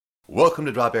Welcome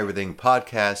to Drop Everything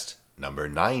Podcast number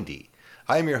 90.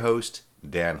 I am your host,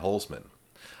 Dan Holzman.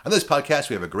 On this podcast,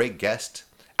 we have a great guest,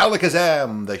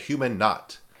 Alakazam, the Human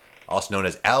Knot, also known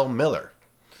as Al Miller,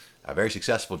 a very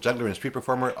successful juggler and street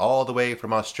performer all the way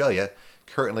from Australia,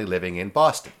 currently living in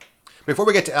Boston. Before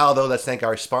we get to Al, though, let's thank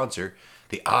our sponsor,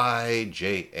 the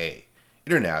IJA,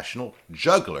 International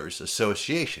Jugglers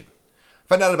Association.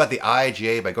 Find out about the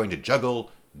IJA by going to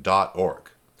juggle.org.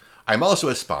 I'm also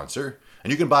a sponsor, and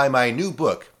you can buy my new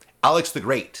book, Alex the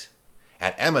Great,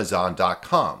 at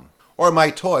Amazon.com, or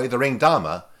my toy, the Ring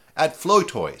Dama, at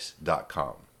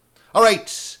Flotoys.com. All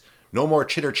right, no more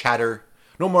chitter-chatter,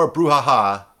 no more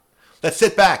brouhaha. Let's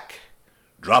sit back,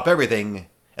 drop everything,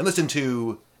 and listen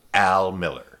to Al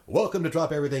Miller. Welcome to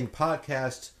Drop Everything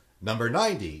Podcast number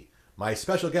 90. My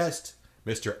special guest,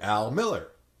 Mr. Al Miller.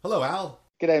 Hello, Al.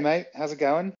 G'day, mate. How's it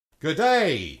going? Good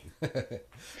day.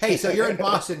 Hey, so you're in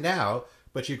Boston now,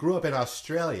 but you grew up in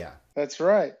Australia. That's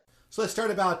right. So let's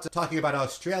start talking about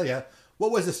Australia.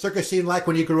 What was the circus scene like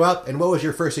when you grew up, and what was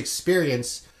your first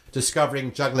experience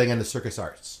discovering juggling and the circus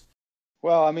arts?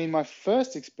 Well, I mean, my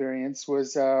first experience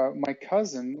was my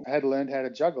cousin had learned how to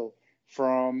juggle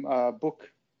from a book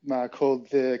called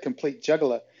The Complete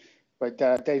Juggler by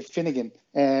Dave Finnegan.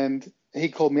 And he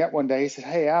called me up one day. He said,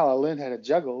 "Hey, Al, I learned how to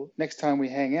juggle. Next time we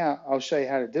hang out, I'll show you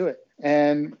how to do it."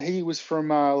 And he was from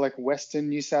Western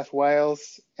New South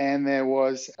Wales. And there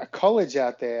was a college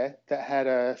out there that had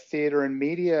a theatre and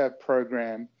media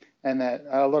program, and that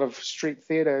a lot of street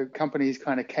theatre companies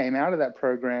kind of came out of that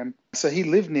program. So he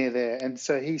lived near there. And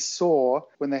so he saw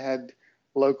when they had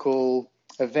local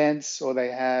events, or they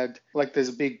had, there's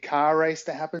a big car race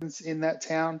that happens in that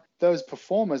town, those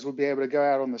performers would be able to go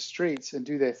out on the streets and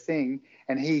do their thing.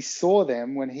 And he saw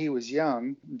them when he was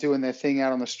young doing their thing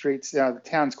out on the streets. The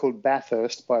town's called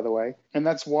Bathurst, by the way. And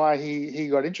that's why he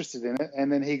got interested in it.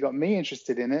 And then he got me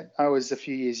interested in it. I was a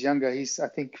few years younger. He's, I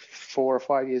think, 4 or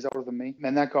 5 years older than me.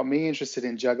 And that got me interested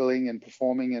in juggling and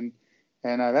performing. And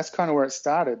that's kind of where it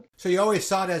started. So you always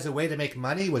saw it as a way to make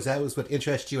money? Was what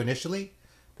interested you initially?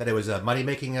 That it was a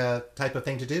money-making type of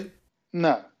thing to do?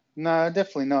 No,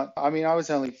 definitely not. I mean, I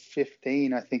was only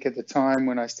 15, I think, at the time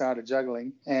when I started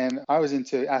juggling. And I was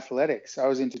into athletics. I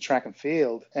was into track and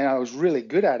field. And I was really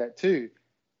good at it too,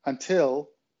 until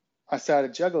I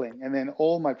started juggling. And then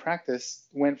all my practice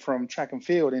went from track and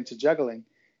field into juggling.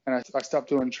 And I stopped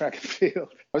doing track and field.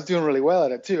 I was doing really well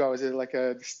at it too. I was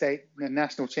a state and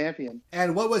national champion.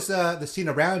 And what was the scene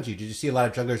around you? Did you see a lot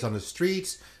of jugglers on the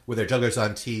streets? Were there jugglers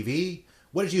on TV?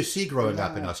 What did you see growing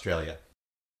up in Australia?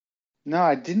 No,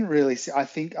 I didn't really see. I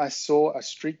think I saw a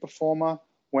street performer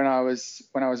when I was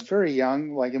very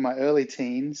young, like in my early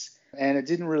teens, and it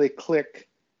didn't really click.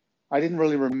 I didn't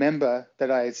really remember that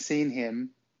I had seen him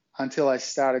until I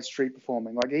started street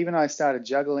performing. Even I started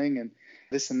juggling and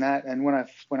this and that. And when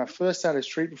I first started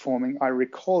street performing, I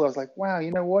recall I was like, wow,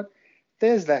 you know what?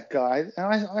 There's that guy.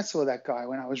 And I saw that guy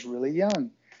when I was really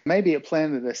young. Maybe it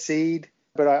planted a seed.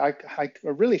 But I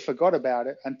really forgot about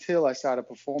it until I started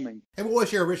performing. And what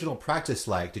was your original practice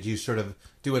like? Did you sort of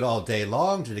do it all day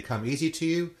long? Did it come easy to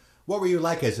you? What were you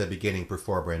like as a beginning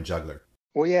performer and juggler?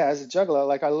 Well, yeah, as a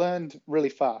juggler, I learned really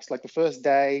fast. The first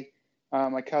day,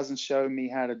 my cousin showed me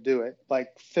how to do it,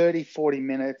 30, 40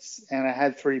 minutes, and I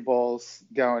had 3 balls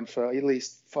going for at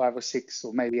least 5 or 6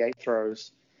 or maybe 8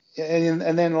 throws.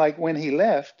 And then, when he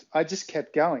left, I just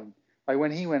kept going.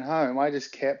 When he went home, I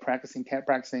just kept practicing.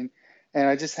 And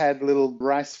I just had little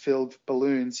rice-filled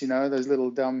balloons, those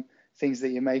little dumb things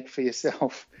that you make for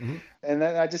yourself. Mm-hmm. And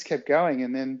then I just kept going.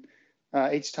 And then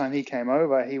each time he came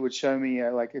over, he would show me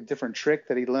a different trick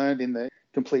that he learned in the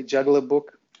Complete Juggler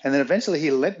book. And then eventually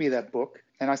he lent me that book,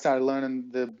 and I started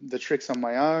learning the tricks on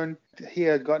my own. He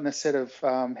had gotten a set of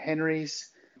Henry's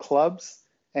clubs.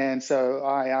 And so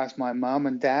I asked my mum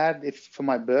and dad if for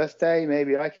my birthday,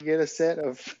 maybe I could get a set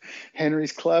of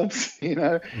Henry's clubs,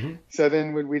 Mm-hmm. So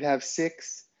then we'd have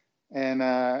 6,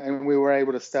 and we were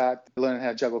able to start learning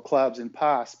how to juggle clubs and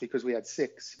pass because we had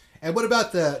 6. And what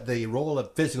about the role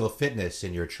of physical fitness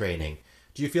in your training?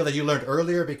 Do you feel that you learned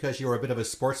earlier because you were a bit of a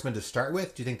sportsman to start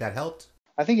with? Do you think that helped?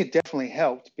 I think it definitely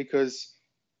helped, because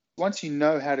once you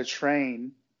know how to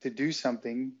train to do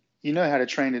something, you know how to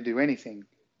train to do anything,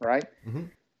 right? Mm-hmm.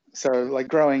 So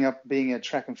growing up being a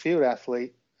track and field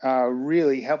athlete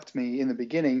really helped me in the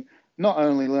beginning, not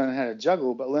only learning how to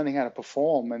juggle, but learning how to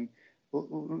perform. And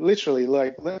literally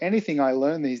anything I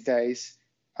learn these days,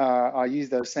 I use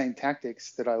those same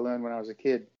tactics that I learned when I was a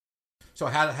kid. So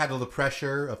how to handle the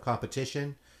pressure of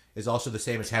competition is also the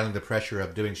same as handling the pressure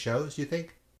of doing shows, do you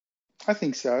think? I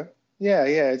think so. Yeah.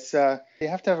 It's you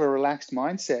have to have a relaxed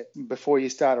mindset before you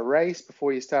start a race,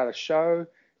 before you start a show.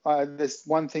 there's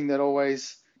one thing that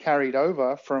always carried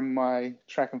over from my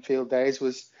track and field days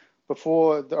was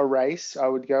before a race, I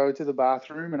would go to the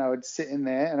bathroom and I would sit in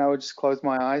there and I would just close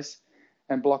my eyes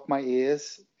and block my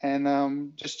ears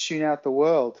and just tune out the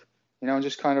world, and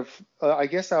just kind of, I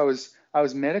guess I was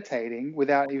meditating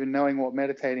without even knowing what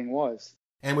meditating was.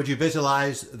 And would you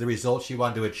visualize the results you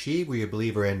wanted to achieve? Were you a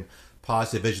believer in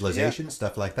positive visualization,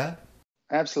 stuff like that?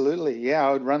 Absolutely. Yeah,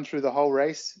 I would run through the whole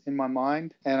race in my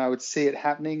mind and I would see it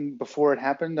happening before it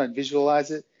happened. I'd visualize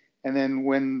it. And then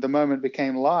when the moment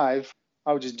became live,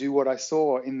 I would just do what I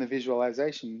saw in the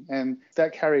visualization. And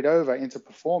that carried over into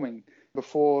performing.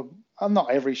 Before,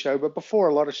 not every show, but before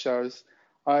a lot of shows,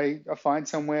 I find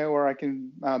somewhere where I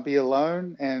can be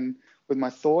alone and with my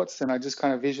thoughts, and I just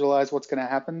kind of visualize what's going to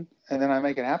happen, and then I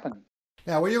make it happen.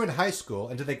 Now, when you were in high school,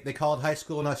 and do they call it high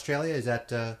school in Australia? Is that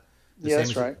the yeah, same that's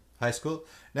as right. High school?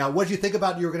 Now, what did you think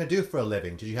about you were going to do for a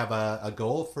living? Did you have a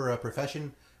goal for a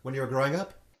profession when you were growing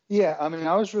up? Yeah, I mean,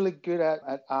 I was really good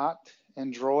at art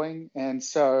and drawing, and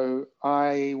so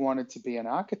I wanted to be an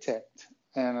architect.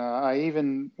 And I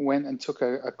even went and took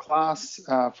a class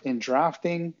in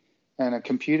drafting and a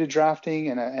computer drafting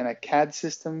and a CAD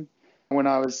system when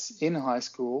I was in high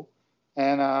school,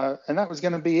 and that was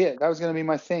going to be it. That was going to be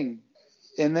my thing.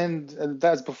 And then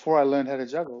that's before I learned how to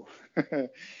juggle.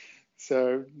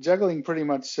 So juggling pretty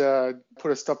much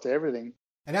put a stop to everything.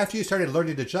 And after you started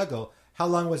learning to juggle, how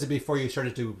long was it before you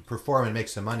started to perform and make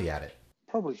some money at it?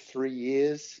 Probably 3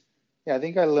 years. Yeah, I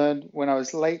think I learned when I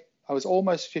was late. I was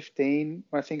almost 15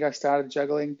 when I think I started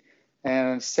juggling,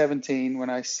 and 17 when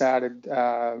I started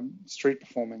street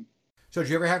performing. So did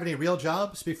you ever have any real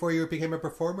jobs before you became a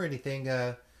performer? Anything,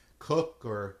 cook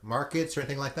or markets or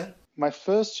anything like that? My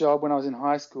first job when I was in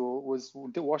high school was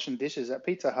washing dishes at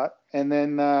Pizza Hut. And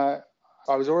then I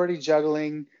was already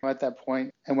juggling at that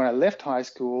point. And when I left high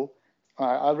school,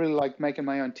 I really liked making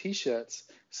my own T-shirts.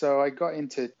 So I got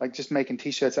into just making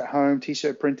T-shirts at home,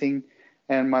 T-shirt printing.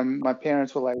 And my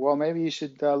parents were like, well, maybe you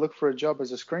should look for a job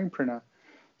as a screen printer.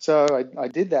 So I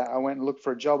did that. I went and looked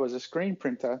for a job as a screen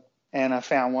printer. And I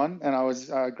found one, and I was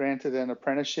granted an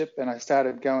apprenticeship, and I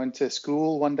started going to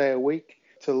school one day a week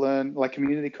to learn,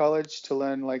 community college, to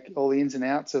learn all the ins and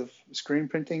outs of screen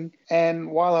printing.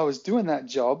 And while I was doing that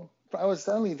job, I was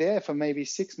only there for maybe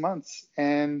 6 months,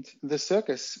 and the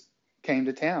circus came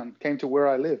to where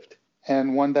I lived.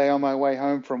 And one day on my way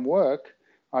home from work,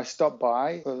 I stopped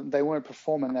by. They weren't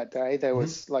performing that day. They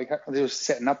was they were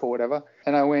setting up or whatever.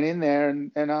 And I went in there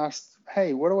and asked,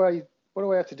 hey, what do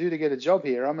I have to do to get a job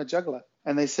here? I'm a juggler.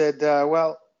 And they said,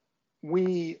 well,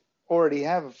 we already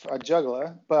have a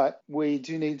juggler, but we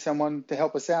do need someone to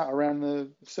help us out around the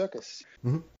circus.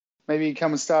 Mm-hmm. Maybe you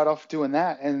come and start off doing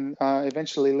that and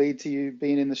eventually lead to you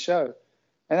being in the show.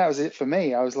 And that was it for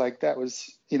me. I was like, that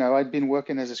was, I'd been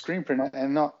working as a screen printer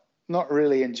and not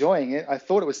really enjoying it. I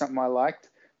thought it was something I liked,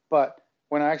 but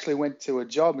when I actually went to a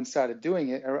job and started doing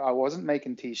it, I wasn't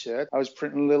making T-shirts. I was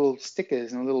printing little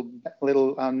stickers and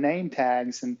little name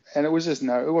tags, and it was just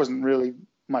it wasn't really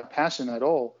my passion at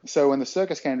all. So when the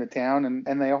circus came to town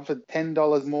and they offered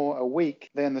 $10 more a week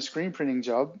than the screen printing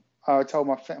job, I told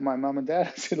my mum and dad,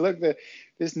 I said, look,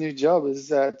 this new job is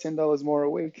 $10 more a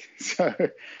week, so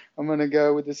I'm going to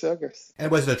go with the circus.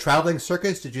 And was it a traveling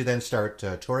circus? Did you then start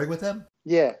touring with them?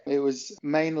 Yeah, it was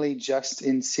mainly just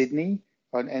in Sydney.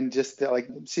 And just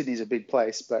Sydney's a big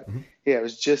place, but yeah, it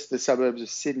was just the suburbs of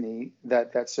Sydney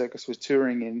that circus was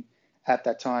touring in at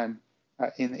that time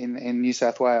in New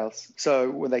South Wales.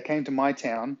 So when they came to my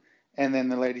town, and then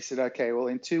the lady said, okay, well,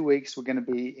 in 2 weeks, we're going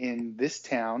to be in this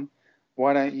town.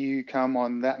 Why don't you come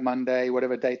on that Monday,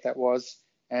 whatever date that was,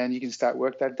 and you can start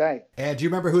work that day. And do you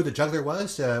remember who the juggler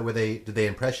was? Did they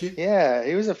impress you? Yeah,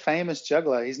 he was a famous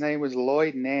juggler. His name was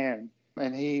Lloyd Nairn.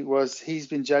 And he's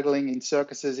been juggling in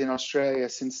circuses in Australia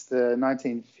since the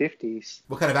 1950s.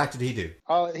 What kind of act did he do?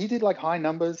 He did high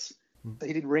numbers.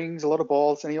 He did rings, a lot of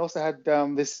balls, and he also had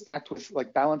this act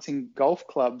with balancing golf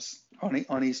clubs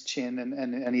on his chin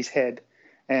and his head,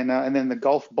 and then the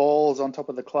golf balls on top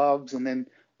of the clubs, and then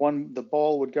the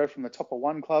ball would go from the top of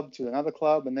one club to another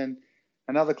club, and then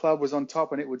another club was on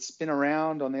top, and it would spin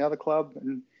around on the other club,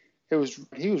 and he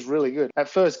was really good. At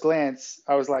first glance,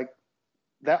 I was like,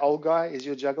 that old guy is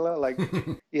your juggler?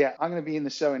 Yeah, I'm going to be in the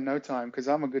show in no time because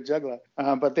I'm a good juggler.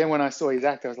 But then when I saw his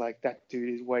act, I was like, that dude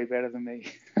is way better than me.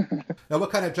 Now, what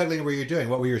kind of juggling were you doing?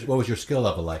 What was your skill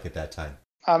level like at that time?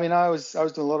 I mean, I was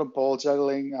doing a lot of ball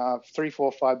juggling, 3,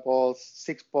 4, 5 balls,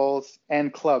 6 balls,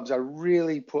 and clubs. I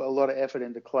really put a lot of effort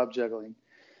into club juggling.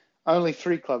 Only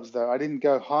 3 clubs, though. I didn't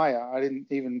go higher. I didn't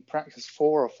even practice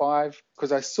 4 or 5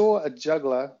 because I saw a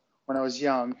juggler when I was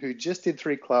young who just did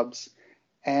 3 clubs.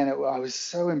 And I was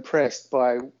so impressed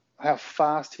by how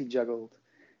fast he juggled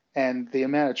and the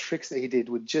amount of tricks that he did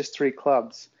with just 3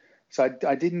 clubs. So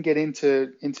I didn't get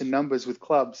into numbers with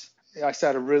clubs. I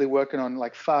started really working on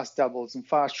like fast doubles and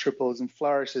fast triples and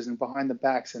flourishes and behind the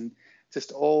backs and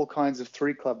just all kinds of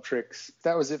 3-club tricks.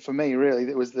 That was it for me, really.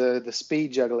 It was the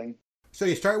speed juggling. So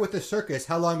you start with the circus.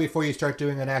 How long before you start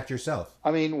doing an act yourself?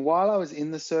 I mean, while I was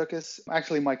in the circus,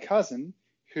 actually my cousin,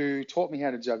 who taught me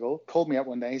how to juggle, called me up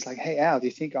one day. He's like, "Hey, Al, do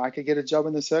you think I could get a job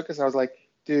in the circus?" I was like,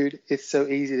 "Dude, it's so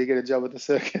easy to get a job at the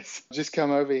circus. Just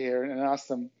come over here and ask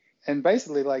them." And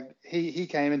basically, like, he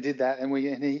came and did that,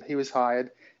 and he was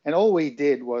hired. And all we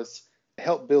did was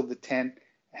help build the tent,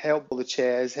 help build the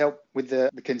chairs, help with the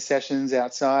concessions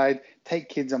outside, take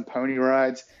kids on pony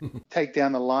rides, take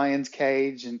down the lion's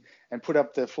cage and put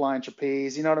up the flying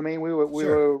trapeze. You know what I mean? We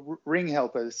were ring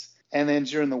helpers. And then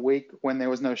during the week when there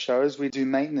was no shows, we do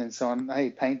maintenance on, hey,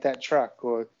 paint that truck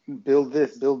or build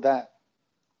this, build that.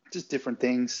 Just different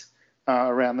things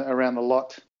around the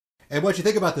lot. And what did you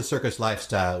think about the circus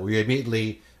lifestyle? Were you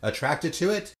immediately attracted to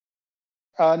it?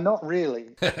 Not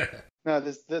really. No,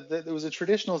 there was a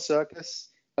traditional circus,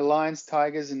 lions,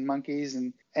 tigers, and monkeys,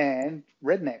 and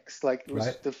rednecks. Like it was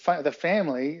right. The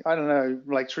family. I don't know,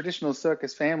 like traditional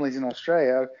circus families in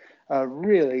Australia are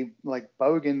really like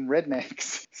bogan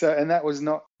rednecks. So, and that was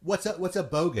not. What's a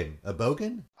bogan? A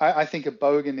bogan? I think a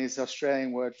bogan is the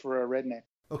Australian word for a redneck.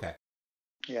 Okay.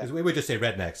 Yeah. Because we would just say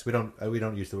rednecks. We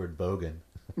don't use the word bogan.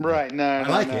 Right. No. I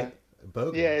like it.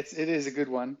 Bogan. Yeah, it is a good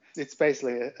one. It's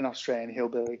basically an Australian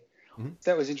hillbilly. Mm-hmm.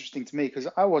 That was interesting to me because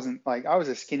I was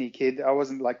a skinny kid. I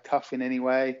wasn't like tough in any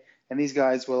way. And these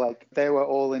guys were like, they were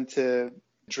all into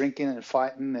drinking and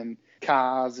fighting and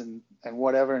cars and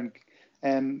whatever.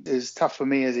 And it was tough for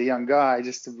me as a young guy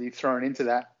just to be thrown into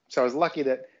that. So I was lucky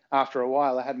that after a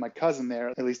while I had my cousin there.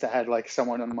 At least I had like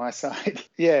someone on my side.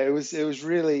 Yeah, it was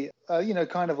really,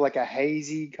 kind of like a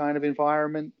hazy kind of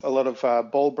environment. A lot of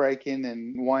ball breaking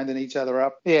and winding each other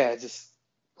up. Yeah, just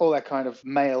all that kind of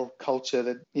male culture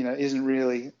that, isn't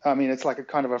really, I mean, it's like a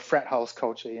kind of a frat house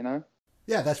culture,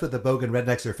 Yeah, that's what the bogan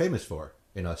rednecks are famous for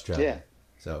in Australia. Yeah.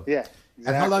 So yeah. Exactly.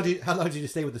 And how long did you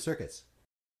stay with the circus?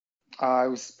 I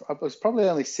was probably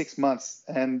only 6 months,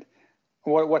 and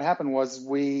what happened was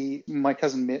my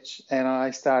cousin Mitch and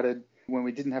I started, when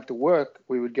we didn't have to work,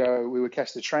 we would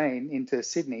catch the train into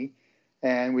Sydney,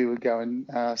 and we would go and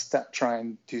try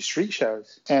and do street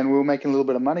shows. And we were making a little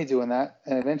bit of money doing that.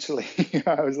 And eventually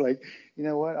I was like, you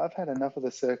know what? I've had enough of the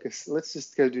circus. Let's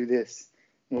just go do this.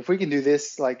 And if we can do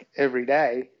this like every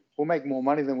day, we'll make more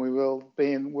money than we will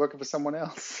being working for someone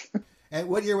else. And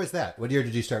what year was that? What year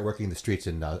did you start working the streets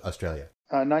in Australia?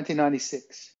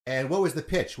 1996. And what was the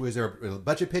pitch? Was there a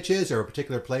bunch of pitches or a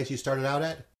particular place you started out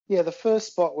at? Yeah, the first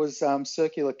spot was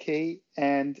Circular Quay,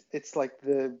 and it's like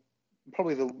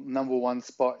probably the number one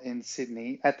spot in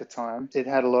Sydney at the time. It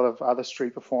had a lot of other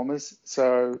street performers.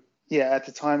 So yeah, at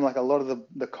the time, like a lot of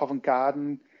the Covent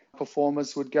Garden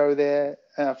performers would go there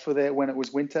when it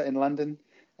was winter in London,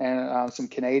 and some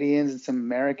Canadians and some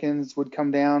Americans would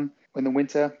come down in the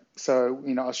winter. So,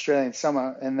 Australian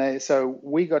summer, and so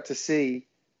we got to see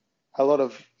a lot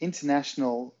of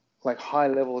international, like high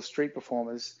level street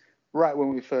performers right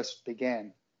when we first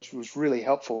began, which was really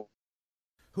helpful.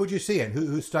 Who'd you see, and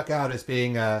who stuck out as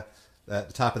being at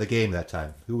the top of the game that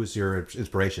time? Who was your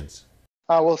inspirations?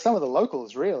 Well, some of the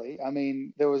locals, really. I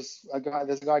mean, there's a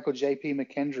guy called JP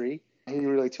McKendry. He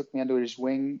really took me under his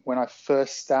wing when we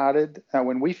first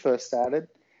started,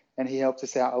 and he helped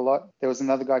us out a lot. There was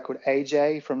another guy called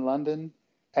AJ from London,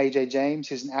 AJ James,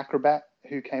 who's an acrobat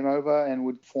who came over and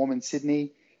would perform in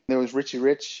Sydney. There was Richie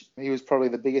Rich. He was probably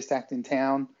the biggest act in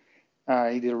town.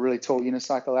 He did a really tall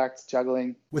unicycle act,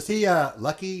 juggling. Was he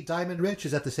Lucky Diamond Rich?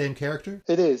 Is that the same character?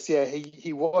 It is, yeah.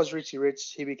 He was Richie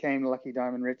Rich. He became Lucky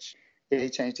Diamond Rich. Yeah, he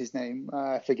changed his name.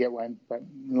 I forget when, but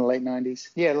in the late 90s.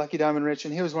 Yeah, Lucky Diamond Rich.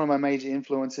 And he was one of my major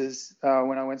influences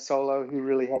when I went solo. He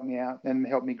really helped me out and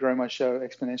helped me grow my show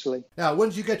exponentially. Now, when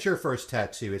did you get your first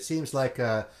tattoo? It seems like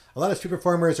a lot of street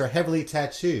performers are heavily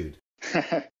tattooed.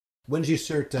 When did you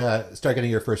start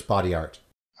getting your first body art?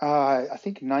 I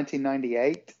think in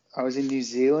 1998. I was in New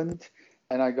Zealand,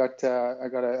 and I got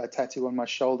a tattoo on my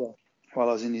shoulder while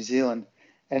I was in New Zealand.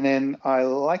 And then I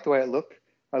liked the way it looked.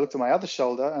 I looked at my other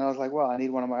shoulder, and I was like, well, I need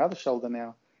one on my other shoulder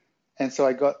now. And so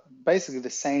I got basically the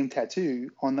same tattoo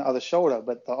on the other shoulder,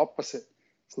 but the opposite.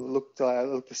 So it looked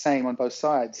the same on both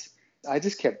sides. I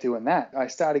just kept doing that. I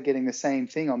started getting the same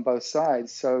thing on both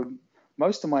sides. So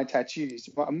most of my tattoos,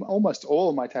 almost all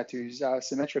of my tattoos are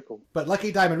symmetrical. But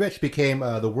Lucky Diamond Rich became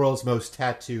the world's most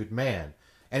tattooed man.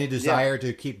 Any desire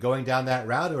to keep going down that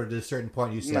route, or at a certain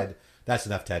point you said, that's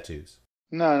enough tattoos?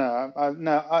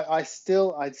 I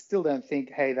still don't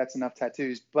think, hey, that's enough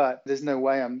tattoos. But there's no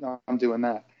way I'm doing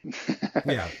that.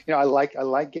 Yeah. I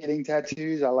like getting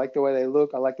tattoos. I like the way they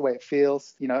look. I like the way it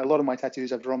feels. A lot of my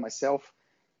tattoos I've drawn myself.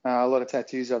 A lot of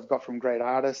tattoos I've got from great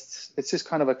artists. It's just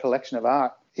kind of a collection of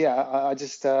art. Yeah, I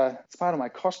just it's part of my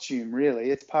costume,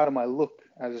 really. It's part of my look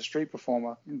as a street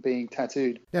performer, being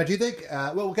tattooed. Now, do you think?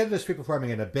 Well, we'll get into street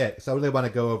performing in a bit. So I really want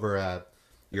to go over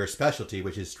your specialty,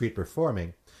 which is street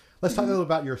performing. Let's talk a little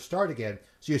about your start again.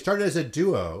 So you started as a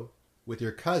duo with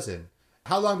your cousin.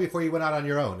 How long before you went out on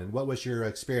your own, and what was your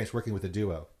experience working with a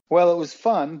duo? Well, it was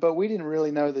fun, but we didn't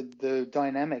really know the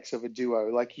dynamics of a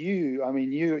duo. Like you've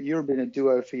been a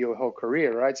duo for your whole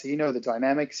career, right? So you know the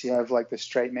dynamics. You have like the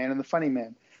straight man and the funny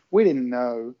man. We didn't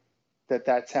know that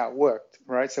that's how it worked,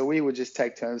 right? So we would just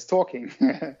take turns talking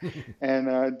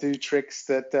and do tricks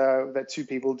that two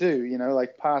people do,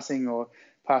 like passing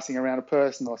around a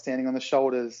person or standing on the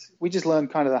shoulders. We just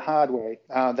learned kind of the hard way.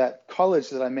 That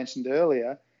college that I mentioned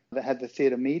earlier that had the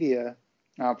theater media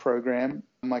program,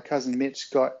 my cousin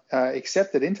Mitch got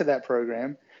accepted into that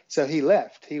program. So he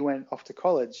left. He went off to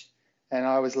college, and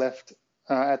I was left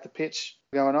at the pitch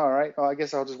going, all right, well, I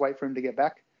guess I'll just wait for him to get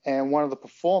back. And one of the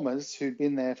performers who'd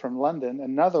been there from London,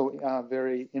 another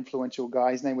very influential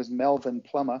guy, his name was Melvin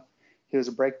Plummer. He was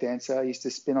a breakdancer. He used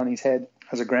to spin on his head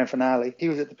as a grand finale. He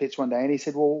was at the pitch one day, and he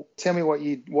said, well, tell me what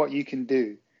you can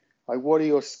do. Like, what are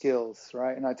your skills,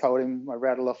 right? And I told him, I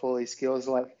rattled off all these skills.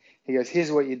 Like, he goes,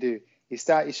 here's what you do. You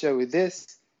start your show with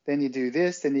this, then you do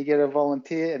this, then you get a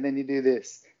volunteer, and then you do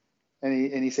this.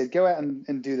 And he said, go out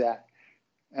and do that.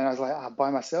 And I was like,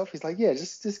 by myself? He's like, yeah,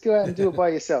 just go out and do it by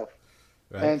yourself.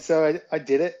 Right. And so I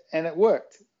did it, and it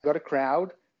worked. Got a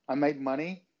crowd. I made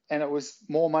money, and it was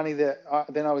more money than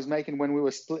I was making when we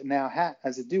were splitting our hat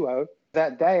as a duo.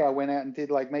 That day, I went out and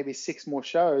did like maybe 6 more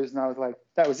shows, and I was like,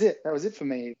 that was it. That was it for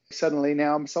me. Suddenly,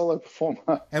 now I'm a solo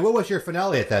performer. And what was your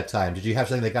finale at that time? Did you have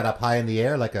something that got up high in the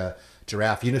air, like a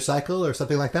giraffe unicycle or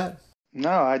something like that? No,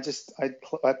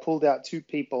 I pulled out 2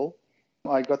 people.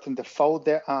 I got them to fold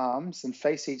their arms and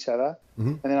face each other,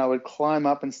 and then I would climb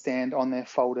up and stand on their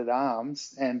folded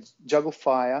arms and juggle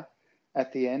fire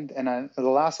at the end. And the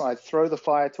last one, I'd throw the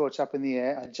fire torch up in the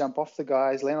air, I'd jump off the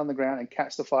guys, land on the ground, and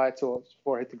catch the fire torch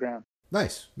before it hit the ground.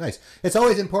 Nice. It's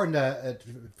always important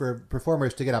for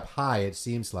performers to get up high, it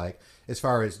seems like, as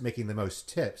far as making the most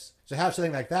tips. So have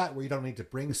something like that where you don't need to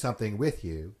bring something with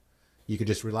you. You can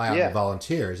just rely on the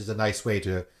volunteers. It's a nice way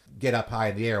to get up high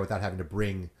in the air without having to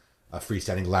bring a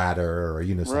freestanding ladder or a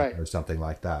unicycle or something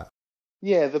like that.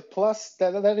 Yeah, the plus,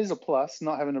 that is a plus,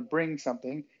 not having to bring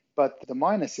something. But the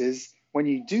minus is when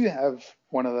you do have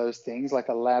one of those things, like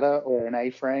a ladder or an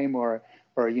A-frame or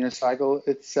a unicycle,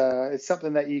 it's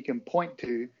something that you can point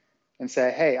to and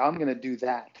say, hey, I'm going to do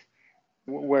that.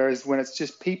 Whereas when it's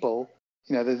just people,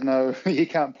 there's no, you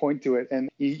can't point to it and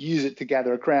you use it to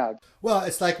gather a crowd. Well,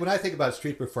 it's like when I think about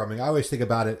street performing, I always think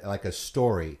about it like a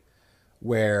story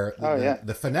where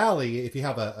the finale, if you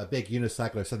have a big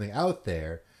unicycle or something out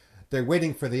there, they're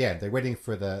waiting for the end. They're waiting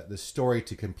for the story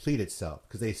to complete itself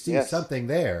because they see something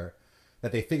there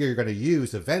that they figure you're going to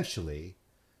use eventually,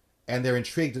 and they're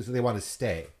intrigued, so they want to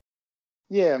stay.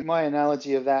 Yeah, my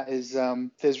analogy of that is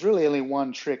there's really only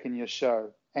one trick in your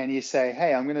show. And you say,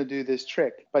 hey, I'm going to do this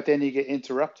trick. But then you get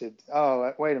interrupted.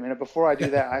 Oh, wait a minute. Before I do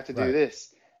that, I have to do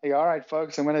this. You go, all right,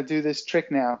 folks, I'm going to do this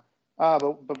trick now.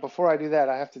 But before I do that,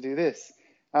 I have to do this.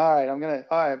 All right,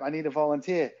 I need a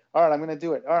volunteer. All right, I'm going to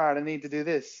do it. All right, I need to do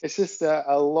this. It's just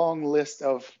a long list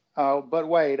of, but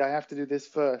wait, I have to do this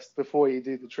first before you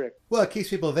do the trick. Well, it keeps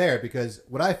people there because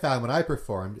what I found when I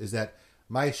performed is that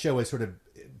my show was sort of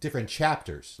different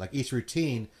chapters. Like each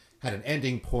routine had an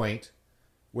ending point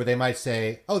where they might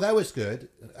say, oh, that was good.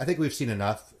 I think we've seen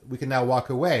enough. We can now walk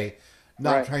away,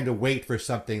 not trying to wait for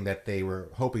something that they were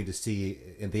hoping to see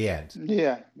in the end.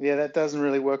 Yeah, that doesn't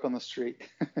really work on the street.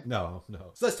 No.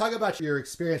 So let's talk about your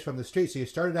experience from the street. So you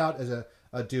started out as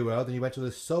a duo, then you went to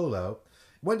the solo.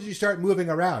 When did you start moving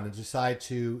around and decide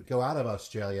to go out of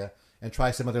Australia and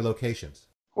try some other locations?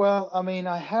 Well,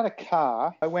 I had a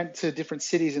car. I went to different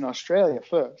cities in Australia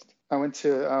first. I went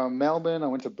to Melbourne, I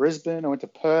went to Brisbane, I went to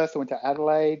Perth, I went to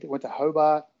Adelaide, I went to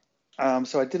Hobart.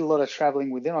 So I did a lot of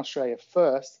traveling within Australia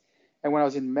first. And when I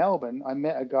was in Melbourne, I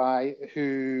met a guy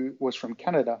who was from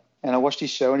Canada. And I watched his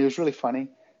show, and he was really funny.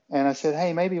 And I said,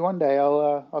 hey, maybe one day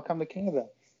I'll come to Canada.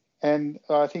 And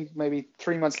I think maybe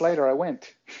 3 months later I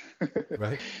went.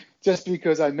 Right. Just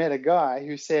because I met a guy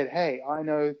who said, hey, I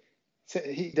know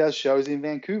he does shows in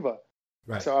Vancouver.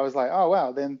 Right. So I was like, oh,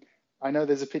 wow, then I know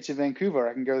there's a pitch in Vancouver.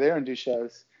 I can go there and do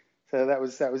shows. So that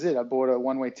was it. I bought a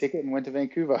one-way ticket and went to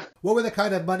Vancouver. What were the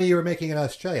kind of money you were making in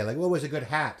Australia? Like, what was a good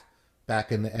hat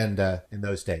back in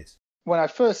those days? When I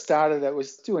first started, I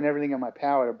was doing everything in my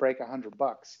power to break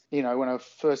 $100, when I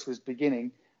first was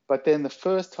beginning. But then the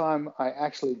first time I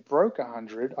actually broke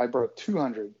 100, I broke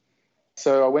 200.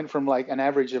 So I went from like an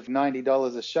average of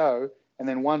 $90 a show, and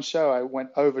then one show I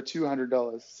went over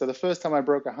 $200. So the first time I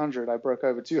broke 100, I broke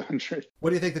over 200.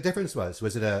 What do you think the difference was?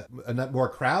 Was it a more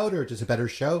crowd or just a better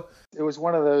show? It was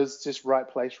one of those just right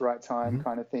place, right time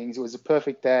kind of things. It was a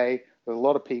perfect day with a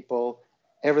lot of people.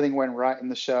 Everything went right in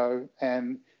the show.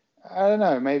 And I don't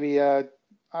know, maybe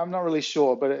I'm not really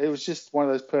sure, but it was just one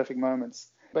of those perfect moments.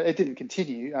 But it didn't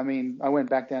continue. I mean, I went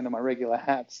back down to my regular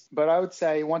hats. But I would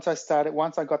say once I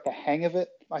got the hang of it,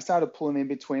 I started pulling in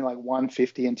between like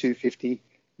 150 and 250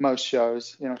 most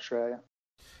shows in Australia.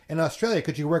 In Australia,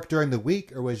 could you work during the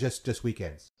week or was it just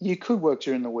weekends? You could work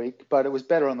during the week, but it was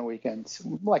better on the weekends,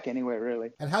 like anywhere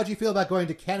really. And how do you feel about going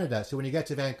to Canada? So when you get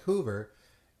to Vancouver,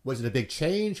 was it a big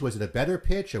change? Was it a better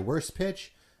pitch, a worse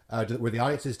pitch? Were the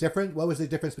audiences different? What was the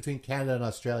difference between Canada and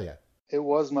Australia? It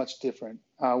was much different.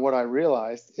 What I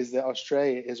realized is that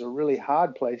Australia is a really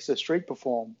hard place to street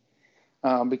perform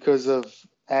because of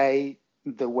A,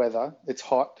 the weather, it's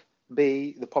hot,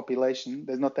 B, the population,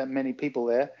 there's not that many people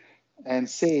there, and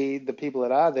C, the people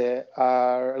that are there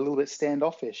are a little bit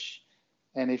standoffish.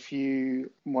 And if you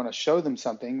want to show them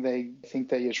something, they think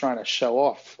that you're trying to show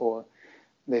off, or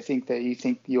they think that you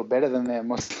think you're better than them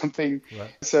or something.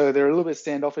 Right. So they're a little bit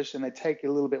standoffish and they take a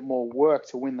little bit more work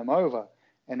to win them over.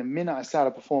 And the minute I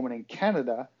started performing in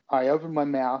Canada, I opened my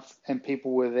mouth and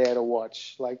people were there to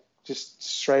watch, like just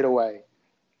straight away.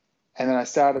 And then I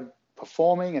started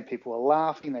performing and people were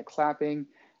laughing, they're clapping,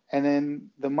 and then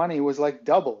the money was like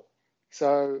double.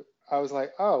 So I was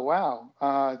like, oh,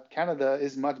 wow, Canada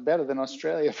is much better than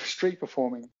Australia for street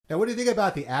performing. Now, what do you think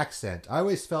about the accent? I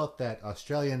always felt that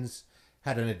Australians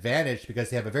had an advantage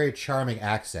because they have a very charming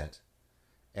accent,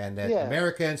 and that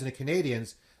Americans and the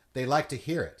Canadians, they like to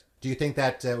hear it. Do you think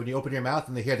that when you open your mouth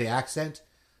and they hear the accent,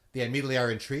 they immediately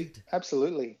are intrigued?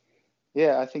 Absolutely.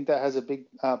 Yeah, I think that has a big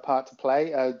part to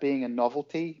play, being a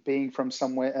novelty, being from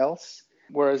somewhere else.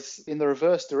 Whereas in the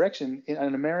reverse direction,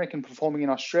 an American performing in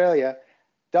Australia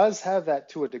does have that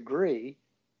to a degree,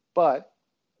 but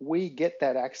we get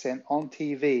that accent on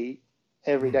TV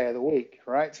every day of the week,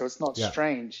 right? So it's not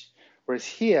strange. Whereas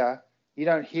here, you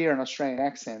don't hear an Australian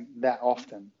accent that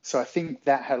often. So I think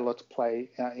that had a lot to play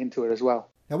into it as well.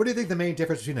 Now, what do you think the main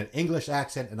difference between an English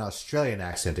accent and an Australian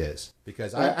accent is?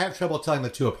 Because I have trouble telling the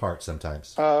two apart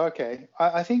sometimes. Oh, okay.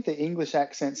 I think the English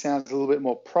accent sounds a little bit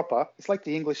more proper. It's like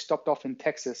the English stopped off in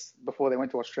Texas before they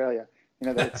went to Australia.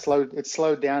 You know, it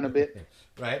slowed down a bit.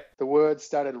 Right. The words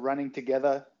started running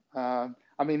together. I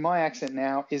mean, my accent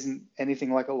now isn't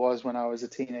anything like it was when I was a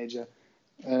teenager.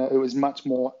 It was much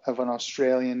more of an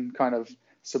Australian kind of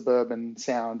suburban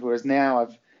sound, whereas now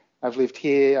I've lived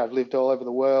here, I've lived all over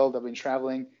the world, I've been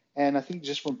traveling, and I think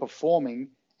just from performing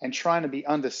and trying to be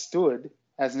understood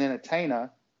as an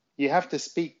entertainer, you have to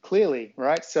speak clearly,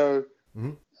 right? So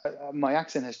my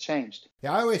accent has changed.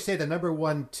 Yeah, I always say the number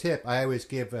one tip I always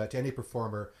give to any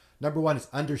performer, number one is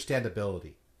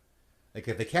understandability. Like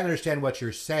if they can't understand what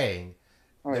you're saying,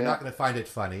 they're not going to find it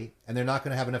funny, and they're not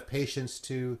going to have enough patience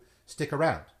to stick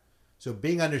around. So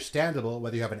being understandable,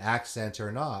 whether you have an accent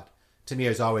or not, to me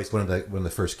is always one of the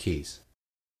first keys.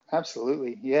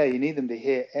 Absolutely. Yeah, you need them to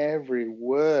hear every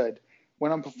word.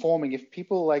 When I'm performing, if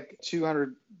people like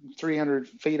 200, 300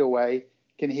 feet away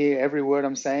can hear every word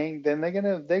I'm saying, then they're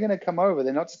gonna come over.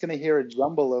 They're not just gonna hear a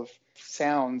jumble of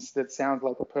sounds that sound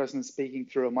like a person speaking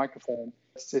through a microphone.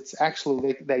 It's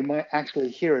actually, they might actually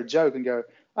hear a joke and go,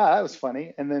 that was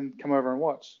funny, and then come over and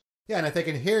watch. Yeah, and if they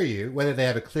can hear you, whether they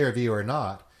have a clear view or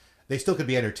not, they still could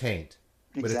be entertained.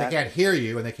 Exactly. But if they can't hear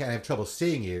you and they can't have trouble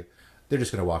seeing you, they're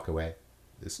just going to walk away.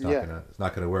 It's not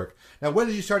going to work. Now, when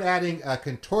did you start adding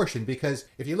contortion? Because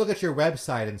if you look at your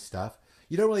website and stuff,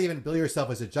 you don't really even bill yourself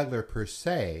as a juggler per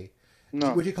se.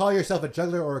 No. Would you call yourself a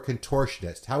juggler or a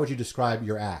contortionist? How would you describe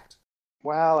your act?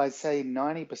 Well, I'd say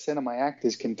 90% of my act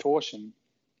is contortion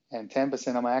and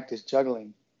 10% of my act is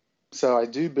juggling. So I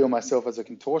do bill myself as a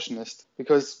contortionist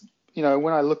because, you know,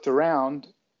 when I looked around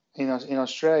in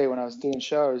Australia when I was doing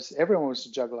shows, everyone was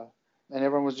a juggler and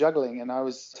everyone was juggling, and I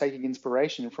was taking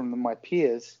inspiration from my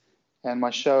peers, and my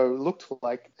show looked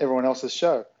like everyone else's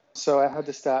show. So I had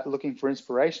to start looking for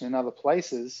inspiration in other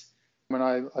places. When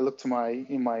I looked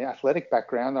in my athletic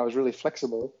background, I was really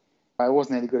flexible. I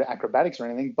wasn't any good at acrobatics or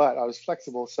anything, but I was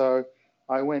flexible. So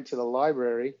I went to the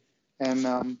library and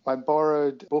I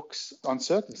borrowed books on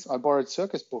circus. I borrowed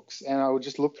circus books, and I would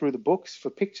just look through the books for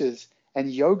pictures, and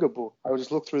yoga book. I would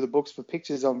just look through the books for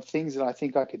pictures on things that I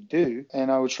think I could do, and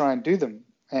I would try and do them.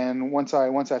 And once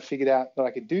I figured out that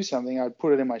I could do something, I'd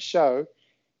put it in my show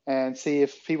and see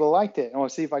if people liked it, or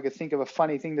see if I could think of a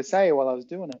funny thing to say while I was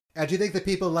doing it. And do you think that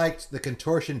people liked the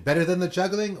contortion better than the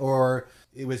juggling, or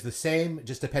it was the same,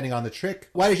 just depending on the trick?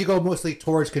 Why did you go mostly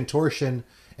towards contortion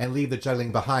and leave the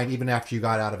juggling behind, even after you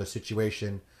got out of a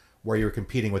situation where you were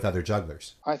competing with other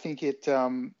jugglers? I think it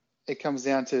comes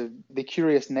down to the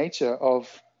curious nature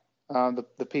of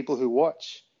the people who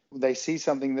watch. They see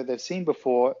something that they've seen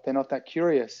before, they're not that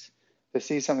curious. They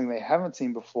see something they haven't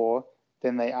seen before,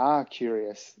 then they are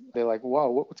curious. They're like, whoa,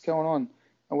 what's going on?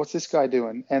 And what's this guy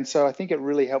doing? And so I think it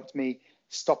really helped me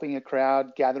stopping a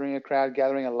crowd, gathering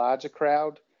a larger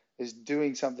crowd, is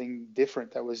doing something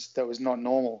different that was not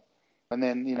normal. And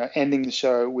then, ending the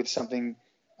show with something,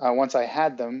 once I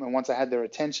had them and once I had their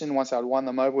attention, once I'd won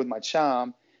them over with my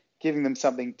charm, giving them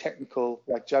something technical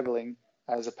like juggling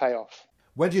as a payoff.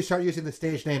 When did you start using the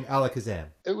stage name Alakazam?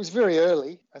 It was very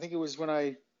early. I think it was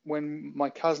when my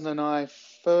cousin and I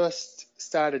first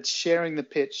started sharing the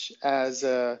pitch as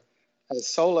a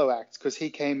solo act, because he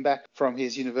came back from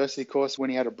his university course when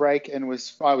he had a break, and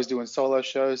I was doing solo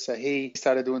shows, so he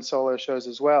started doing solo shows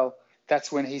as well.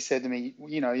 That's when he said to me,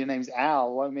 your name's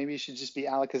Al, well, maybe you should just be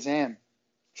Alakazam.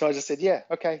 So I just said, yeah,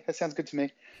 okay, that sounds good to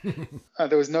me.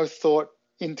 There was no thought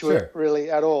into it really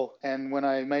at all. And when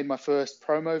I made my first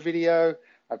promo video,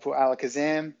 I put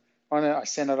Alakazam on it. I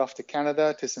sent it off to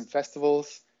Canada to some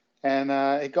festivals, and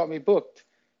it got me booked.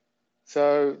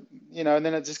 So, and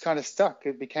then it just kind of stuck.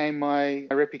 It became my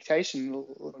reputation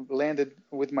landed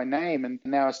with my name, and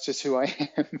now it's just who I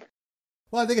am.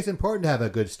 Well, I think it's important to have a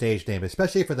good stage name,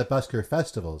 especially for the busker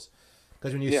festivals,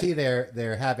 because when you see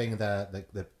they're having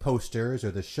the posters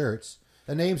or the shirts,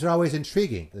 the names are always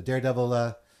intriguing. The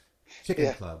Daredevil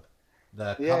Chicken Club,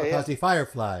 the Kamikaze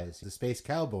Fireflies, the Space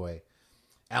Cowboy,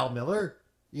 Al Miller.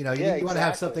 You want to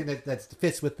have something that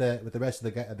fits with the rest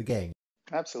of the gang.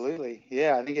 Absolutely.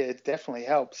 Yeah, I think it definitely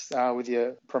helps with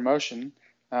your promotion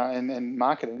and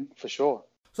marketing for sure.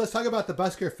 So let's talk about the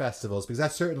busker festivals, because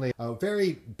that's certainly a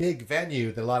very big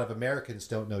venue that a lot of Americans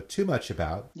don't know too much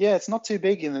about. Yeah, it's not too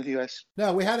big in the US.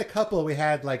 No, we had a couple. We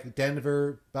had like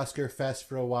Denver Busker Fest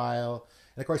for a while.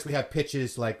 And of course, we have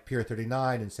pitches like Pier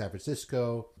 39 in San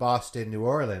Francisco, Boston, New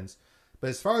Orleans. But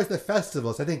as far as the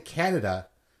festivals, I think Canada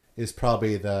is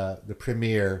probably the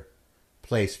premier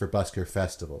place for busker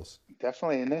festivals.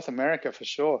 Definitely in North America for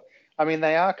sure. I mean,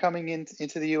 they are coming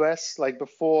into the US like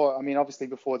before. I mean, obviously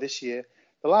before this year.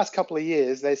 The last couple of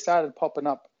years, they started popping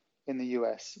up in the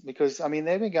US because, I mean,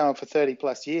 they've been going for 30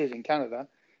 plus years in Canada,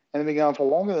 and they've been going for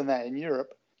longer than that in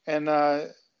Europe. And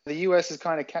the US is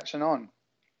kind of catching on.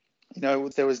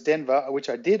 There was Denver, which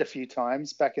I did a few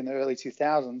times back in the early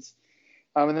 2000s.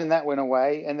 And then that went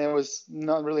away, and there was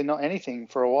not anything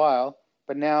for a while.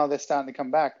 But now they're starting to come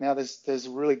back. Now there's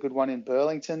a really good one in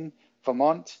Burlington,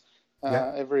 Vermont,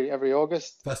 every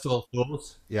August. Festival of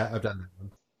Fools. Yeah, I've done that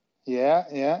one.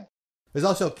 Yeah. There's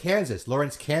also Kansas.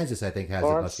 Lawrence, Kansas, I think, has a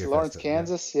busker Lawrence, festival.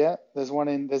 Kansas, yeah. There's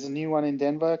a new one in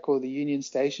Denver called the Union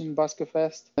Station Busker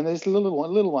Fest. And there's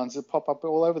little ones that pop up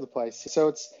all over the place.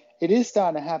 So it is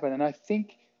starting to happen, and I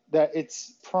think that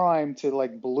it's primed to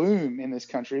like bloom in this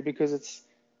country because it's,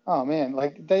 oh man,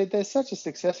 like they're such a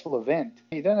successful event.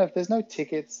 There's no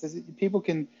tickets. People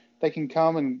can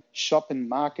come and shop in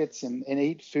markets and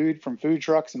eat food from food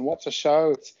trucks and watch a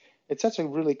show. It's such a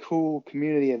really cool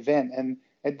community event, and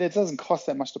it doesn't cost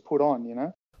that much to put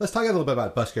on, Let's talk a little bit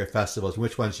about busker festivals and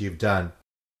which ones you've done,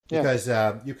 because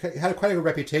you've had quite a good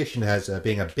reputation as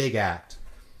being a big act.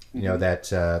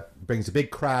 That brings big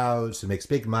crowds and makes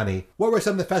big money. What were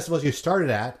some of the festivals you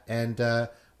started at, and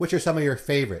which are some of your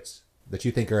favorites that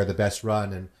you think are the best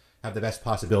run and have the best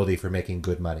possibility for making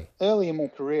good money? Early in my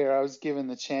career, I was given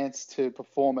the chance to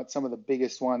perform at some of the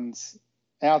biggest ones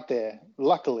out there.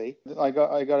 Luckily, I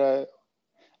got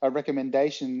a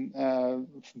recommendation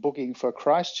booking for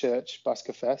Christchurch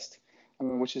Busker Fest,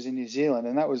 which is in New Zealand,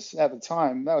 and that was, at the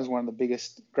time, that was one of the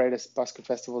biggest, greatest busker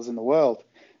festivals in the world.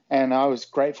 And I was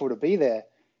grateful to be there.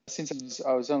 Since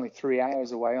I was only 3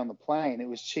 hours away on the plane, it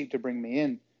was cheap to bring me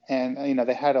in. And,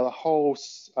 they had a whole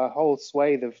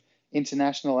swathe of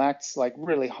international acts, like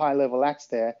really high-level acts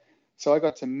there. So I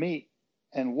got to meet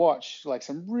and watch like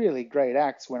some really great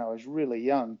acts when I was really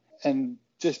young. And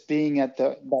just being at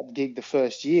that gig the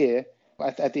first year,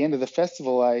 at the end of the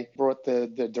festival, I brought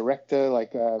the director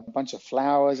like a bunch of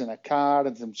flowers and a card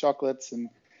and some chocolates and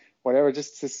whatever,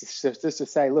 just to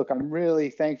say, look, I'm really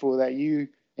thankful that you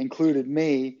included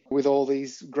me with all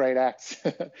these great acts.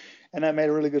 And that made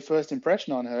a really good first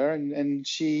impression on her. And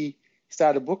she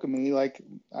started booking me like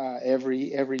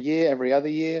every year, every other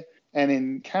year. And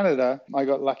in Canada, I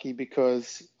got lucky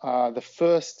because the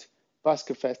first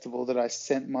busker festival that I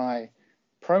sent my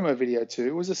promo video to.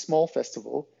 It was a small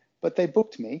festival, but they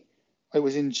booked me. It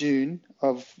was in June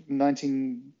of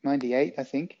 1998, I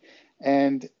think.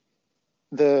 And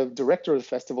the director of the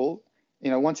festival,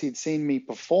 once he'd seen me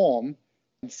perform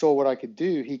and saw what I could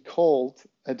do, he called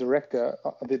the director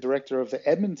of the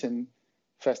Edmonton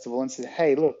festival, and said,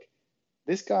 "Hey, look,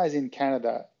 this guy's in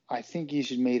Canada. I think you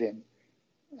should meet him."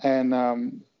 And,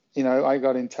 I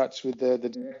got in touch with the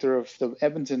director of the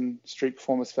Edmonton Street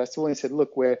Performers Festival, and he said,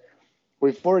 "Look,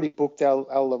 we've already booked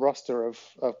our roster of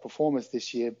performers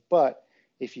this year, but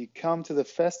if you come to the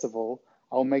festival,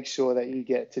 I'll make sure that you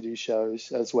get to do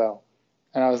shows as well."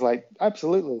 And I was like,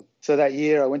 "Absolutely." So that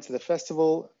year I went to the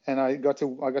festival, and I got to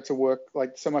work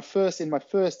in my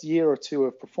first year or two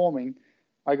of performing,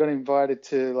 I got invited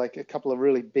to a couple of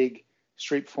really big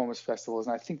street performers festivals,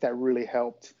 and I think that really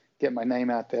helped get my name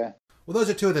out there. Well, those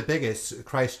are two of the biggest,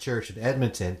 Christchurch and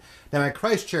Edmonton. Now, in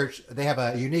Christchurch, they have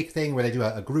a unique thing where they do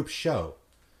a group show.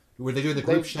 Were they doing the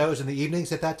group shows in the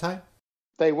evenings at that time?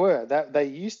 They were. They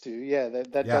used to. Yeah,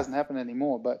 that doesn't happen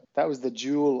anymore. But that was the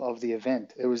jewel of the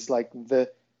event. It was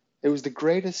the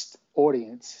greatest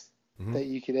audience that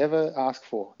you could ever ask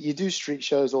for. You do street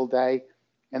shows all day,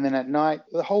 and then at night,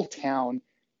 the whole town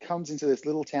comes into this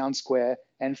little town square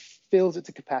and fills it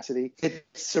to capacity. It's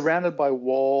surrounded by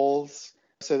walls,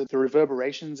 so that the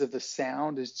reverberations of the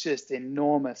sound is just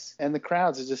enormous, and the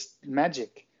crowds are just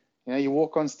magic. You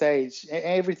walk on stage,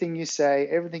 everything you say,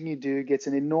 everything you do gets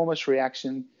an enormous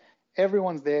reaction.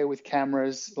 Everyone's there with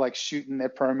cameras, shooting their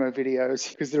promo videos,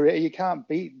 because you can't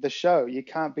beat the show. You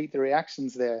can't beat the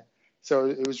reactions there. So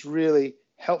it was really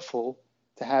helpful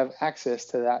to have access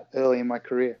to that early in my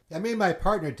career. I mean, my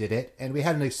partner did it, and we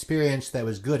had an experience that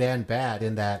was good and bad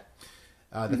in that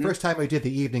the first time we did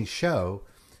the evening show,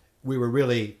 we were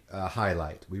really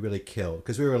highlight. We really killed,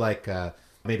 because we were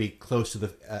maybe close to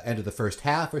the end of the first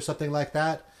half or something like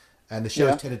that. And the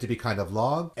shows tended to be kind of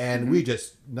long. And we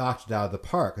just knocked it out of the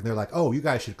park. And they're like, "Oh, you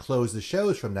guys should close the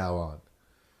shows from now on."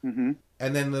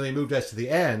 And then when they moved us to the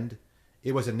end,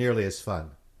 it wasn't nearly as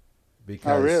fun.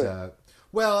 Because,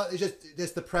 it's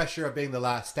just the pressure of being the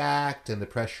last act and the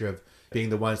pressure of being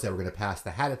the ones that were going to pass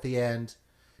the hat at the end.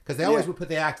 Because they always would put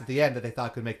the act at the end that they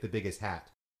thought could make the biggest hat.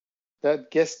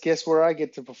 Guess where I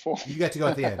get to perform. You get to go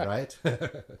at the end, right?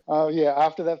 Oh, yeah.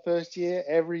 After that first year,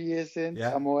 every year since,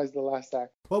 I'm always the last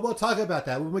act. Well, we'll talk about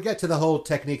that when we get to the whole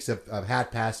techniques of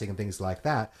hat passing and things like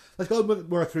that. Let's go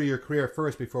more through your career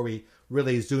first before we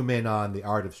really zoom in on the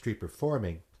art of street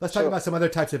performing. Let's talk about some other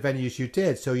types of venues you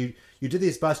did. So you did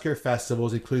these busker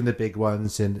festivals, including the big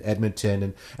ones in Edmonton.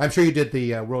 And I'm sure you did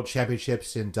the World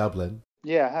Championships in Dublin.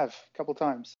 Yeah, I have. A couple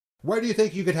times. Where do you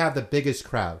think you could have the biggest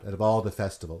crowd out of all the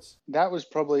festivals? That was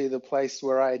probably the place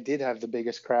where I did have the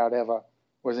biggest crowd ever,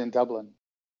 was in Dublin.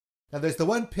 Now, there's the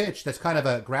one pitch that's kind of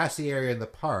a grassy area in the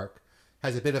park,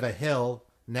 has a bit of a hill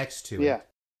next to it.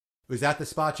 Was that the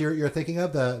spot you're thinking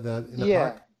of, in the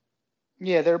park?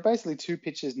 Yeah, there are basically two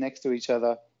pitches next to each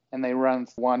other, and they run.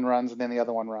 One runs, and then the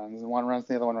other one runs, and one runs,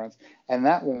 and the other one runs. And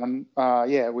that one,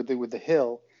 with the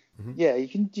hill, you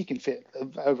can fit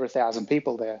over 1,000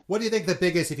 people there. What do you think the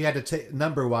biggest, if you had to take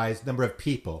number of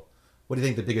people, what do you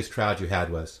think the biggest crowd you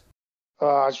had was?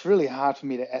 It's really hard for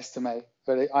me to estimate,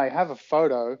 but I have a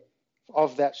photo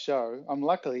of that show. I'm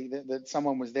lucky that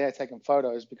someone was there taking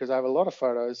photos, because I have a lot of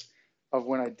photos of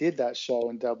when I did that show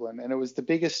in Dublin, and it was the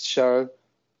biggest show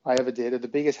I ever did, or the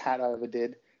biggest hat I ever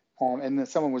did, and then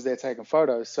someone was there taking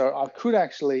photos. So I could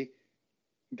actually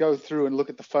go through and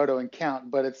look at the photo and count,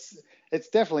 but it's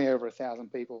definitely over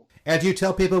 1,000 people. And do you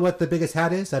tell people what the biggest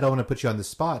hat is? I don't want to put you on the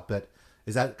spot, but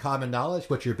is that common knowledge,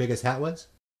 what your biggest hat was?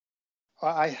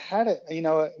 I had it,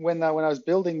 when I was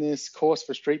building this course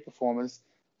for street performers,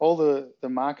 all the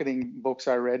marketing books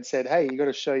I read said, "Hey, you got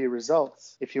to show your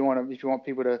results if you want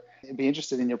people to be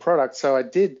interested in your product." So I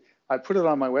did. I put it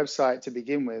on my website to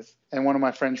begin with, and one of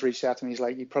my friends reached out to me. He's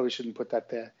like, "You probably shouldn't put that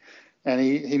there," and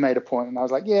he made a point, and I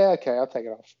was like, "Yeah, okay, I'll take it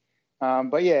off."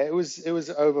 But yeah, it was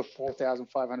over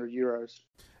 4,500 euros.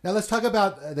 Now let's talk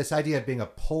about this idea of being a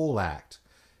pole act.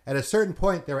 At a certain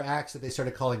point, there were acts that they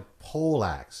started calling pole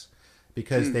acts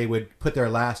because they would put their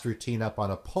last routine up on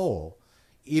a pole,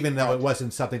 even though it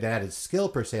wasn't something that added skill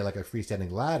per se, like a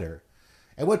freestanding ladder.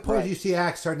 At what point do you see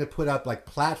acts starting to put up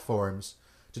platforms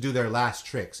to do their last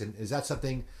tricks? And is that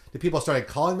something, did people start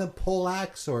calling them pole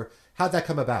acts, or how'd that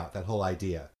come about, that whole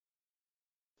idea?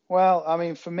 Well, I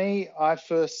mean, for me, I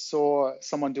first saw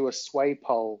someone do a sway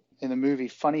pole in the movie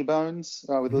Funny Bones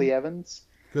with Lee Evans.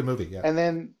 Good movie, yeah. And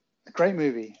then, a great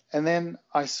movie. And then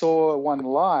I saw one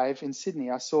live in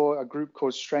Sydney. I saw a group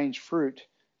called Strange Fruit,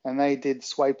 and they did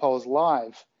sway poles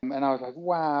live. And I was like,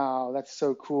 wow, that's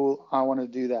so cool. I want to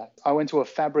do that. I went to a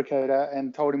fabricator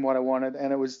and told him what I wanted,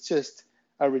 and it was just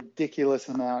a ridiculous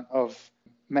amount of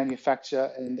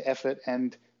manufacture and effort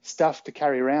and stuff to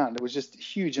carry around. It was just a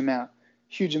huge amount.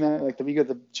 Like you got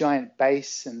the giant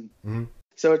base, and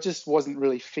so it just wasn't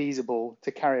really feasible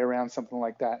to carry around something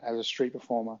like that as a street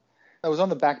performer. I was on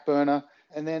the back burner,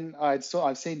 and then I've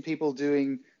seen people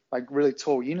doing like really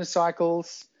tall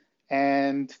unicycles,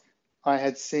 and I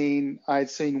had seen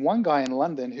one guy in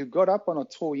London who got up on a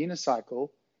tall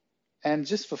unicycle, and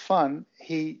just for fun,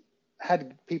 he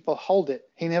had people hold it.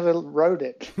 He never rode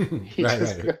it.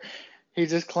 He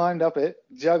just climbed up it,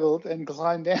 juggled, and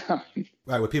climbed down.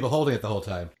 Right, with people holding it the whole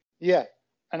time. Yeah,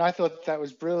 and I thought that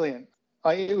was brilliant.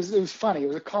 It was funny. It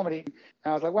was a comedy.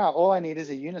 And I was like, wow, all I need is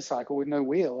a unicycle with no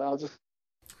wheel. I'll just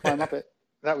climb up it.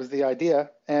 That was the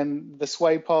idea. And the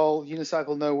sway pole,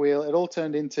 unicycle, no wheel, it all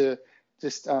turned into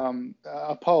just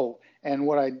a pole. And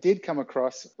what I did come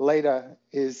across later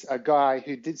is a guy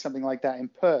who did something like that in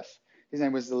Perth. His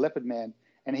name was the Leopard Man.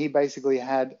 And he basically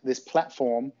had this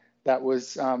platform that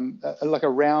was like a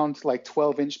round, like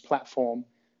 12-inch platform,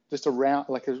 just a round,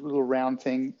 like a little round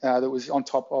thing that was on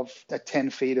top of a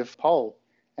 10 feet of pole.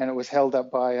 And it was held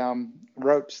up by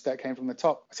ropes that came from the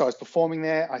top. So I was performing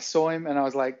there. I saw him and I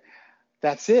was like,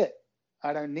 that's it.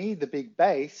 I don't need the big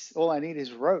bass. All I need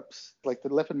is ropes, like the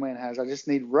Leopard Man has. I just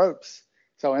need ropes.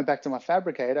 So I went back to my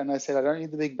fabricator and I said, I don't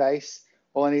need the big bass.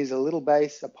 All I need is a little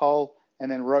bass, a pole,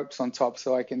 and then ropes on top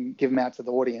so I can give them out to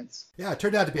the audience. Yeah, it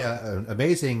turned out to be an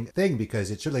amazing thing because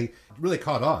it really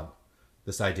caught on,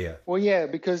 this idea. Well, yeah,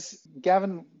 because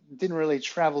Gavin didn't really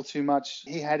travel too much.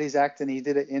 He had his act and he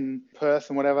did it in Perth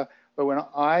and whatever. But when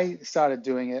I started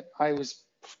doing it, I was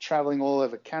traveling all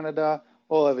over Canada,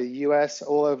 all over the US,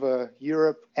 all over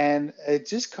Europe, and it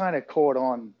just kind of caught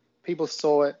on. People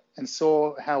saw it and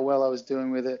saw how well I was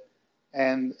doing with it,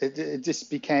 and it just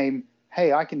became,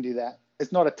 hey, I can do that.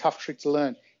 It's not a tough trick to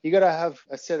learn. You got to have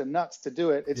a set of nuts to do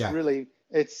it.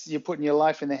 You're putting your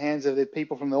life in the hands of the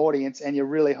people from the audience, and you're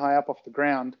really high up off the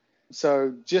ground.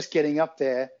 So just getting up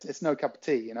there, it's no cup of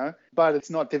tea, you know, but it's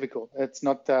not difficult. It's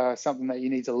not something that you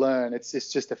need to learn. It's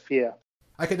just a fear.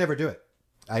 I could never do it.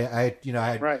 I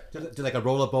did like a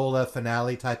Rolla Bola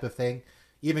finale type of thing.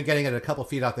 Even getting it a couple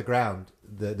feet off the ground,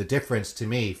 the difference to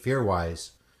me,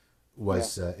 fear-wise,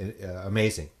 was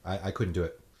amazing. I couldn't do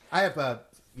it. I have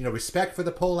respect for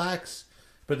the pole acts,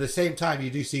 but at the same time, you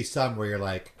do see some where you're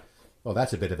like, well,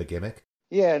 that's a bit of a gimmick.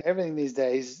 Yeah, and everything these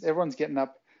days, everyone's getting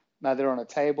up. Now they're on a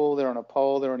table, they're on a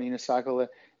pole, they're on a unicycle.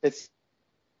 It's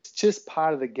just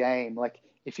part of the game. Like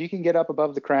if you can get up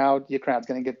above the crowd, your crowd's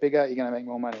going to get bigger. You're going to make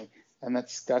more money, and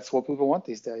that's what people want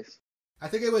these days. I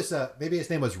think it was maybe his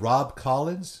name was Rob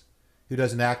Collins, who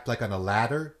does an act like on a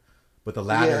ladder, but the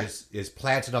ladder is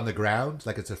planted on the ground,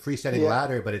 like it's a freestanding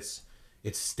ladder, but it's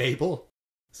stable.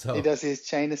 So he does his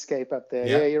chain escape up there.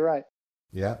 Yeah, you're right.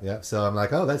 Yeah. So I'm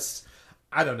like,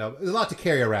 I don't know. There's a lot to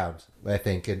carry around, I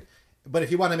think, but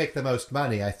if you want to make the most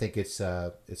money, I think it's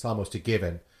almost a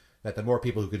given that the more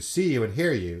people who can see you and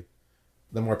hear you,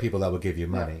 the more people that will give you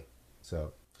money. Yeah.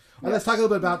 So let's talk a little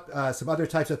bit about some other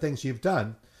types of things you've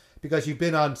done, because you've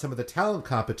been on some of the talent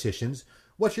competitions.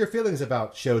 What's your feelings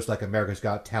about shows like America's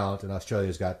Got Talent and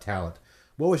Australia's Got Talent?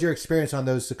 What was your experience on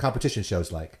those competition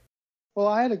shows like? Well,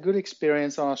 I had a good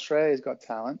experience on Australia's Got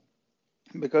Talent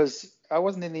because I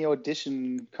wasn't in the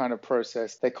audition kind of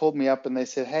process. They called me up and they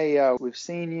said, hey, we've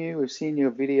seen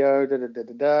your video,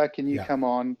 can you come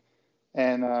on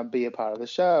and be a part of the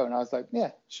show? And I was like,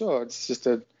 yeah, sure. It's just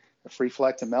a free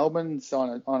flight to Melbourne. It's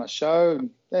on a show.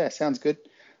 And, yeah, sounds good.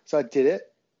 So I did it.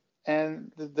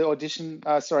 And the audition,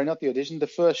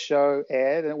 the first show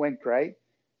aired and it went great.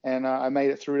 And I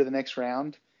made it through to the next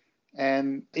round.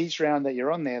 And each round that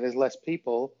you're on there, there's less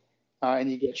people. And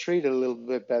you get treated a little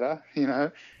bit better, you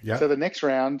know. Yeah. So the next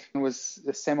round was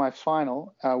the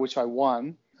semi-final, which I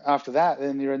won. After that,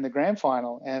 then you're in the grand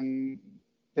final. And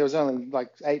there was only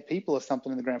like 8 people or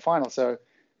something in the grand final. So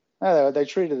they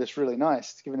treated us really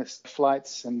nice, giving us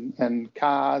flights and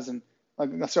cars and,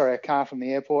 a car from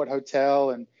the airport, hotel,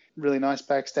 and really nice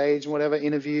backstage and whatever,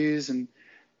 interviews and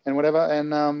whatever.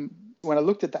 And when I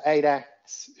looked at the 8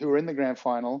 acts who were in the grand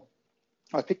final,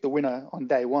 I picked the winner on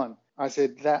day one. I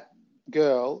said, that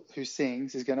girl who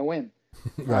sings is going to win.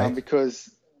 Right.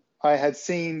 Because I had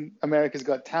seen America's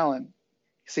Got Talent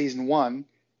season 1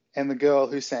 and the girl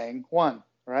who sang won,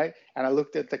 right? And I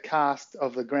looked at the cast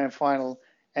of the grand final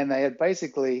and they had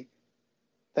basically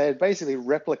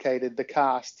replicated the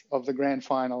cast of the grand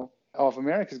final of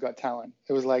America's Got Talent.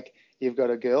 It was like, you've got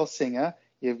a girl singer,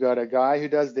 you've got a guy who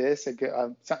does this,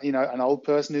 an old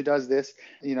person who does this,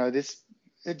 this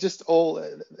it just all,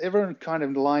 everyone kind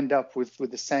of lined up with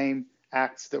the same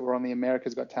acts that were on the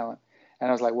America's Got Talent. And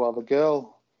I was like, well, the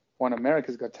girl won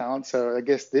America's Got Talent, so I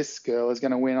guess this girl is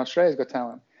going to win Australia's Got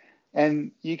Talent.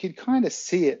 And you could kind of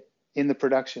see it in the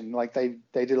production. Like they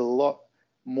did a lot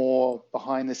more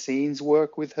behind the scenes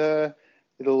work with her,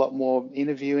 did a lot more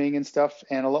interviewing and stuff,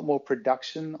 and a lot more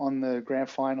production on the grand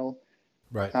final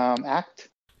act.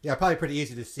 Yeah, probably pretty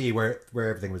easy to see where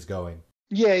everything was going.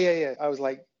 Yeah. I was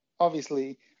like,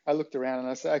 obviously, I looked around and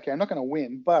I said, okay, I'm not going to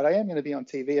win, but I am going to be on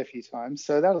TV a few times,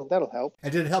 so that'll help.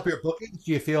 And did it help your bookings?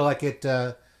 Do you feel like it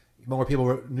more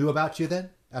people knew about you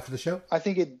then after the show? I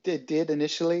think it did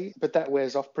initially, but that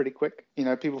wears off pretty quick. You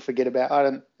know, people forget about. I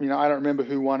don't remember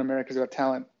who won America's Got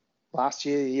Talent last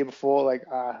year, the year before. Like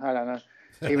I don't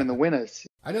know, even the winners.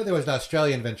 I know there was an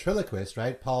Australian ventriloquist,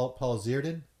 right? Paul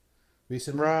Zierden,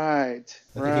 recently. Right.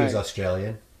 I think he was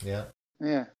Australian. Yeah.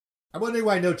 Yeah. I'm wondering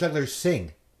why no jugglers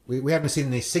sing. We haven't seen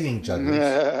any singing jugglers.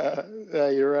 Yeah,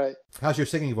 you're right. How's your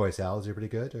singing voice, Al? Is it pretty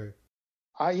good, or?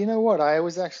 You know what? I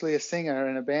was actually a singer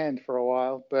in a band for a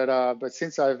while, but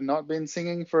since I've not been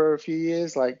singing for a few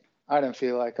years, like I don't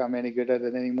feel like I'm any good at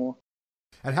it anymore.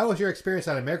 And how was your experience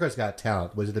on America's Got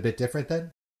Talent? Was it a bit different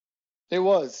then? It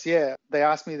was, yeah. They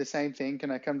asked me the same thing. Can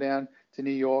I come down to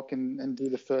New York and do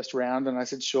the first round? And I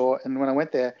said, sure. And when I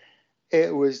went there,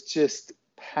 it was just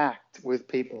packed with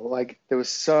people. Like there were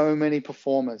so many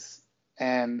performers,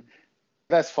 and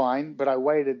that's fine. But I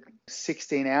waited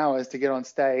 16 hours to get on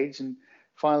stage, and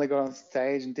finally got on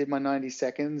stage and did my 90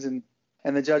 seconds. And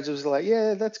the judge was like,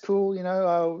 yeah, that's cool. You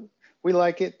know, we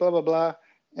like it, blah, blah, blah.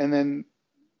 And then,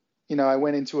 you know, I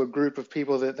went into a group of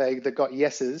people that got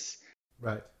yeses.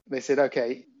 Right. They said,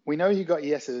 okay, we know you got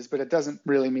yeses, but it doesn't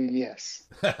really mean yes.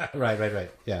 Right.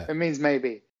 Yeah. It means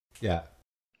maybe. Yeah.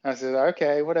 I said,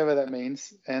 okay, whatever that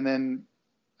means. And then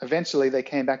eventually they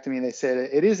came back to me and they said,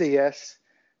 it is a yes.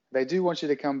 They do want you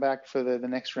to come back for the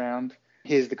next round.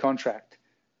 Here's the contract.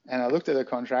 And I looked at the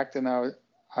contract and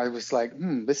I was like,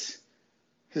 this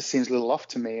seems a little off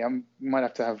to me. I might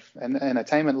have to have an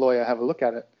entertainment lawyer have a look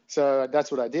at it. So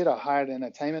that's what I did. I hired an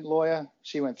entertainment lawyer.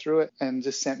 She went through it and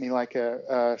just sent me like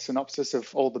a synopsis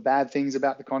of all the bad things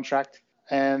about the contract.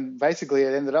 And basically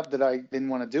it ended up that I didn't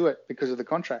want to do it because of the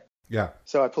contract. Yeah.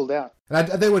 So I pulled out. And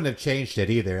they wouldn't have changed it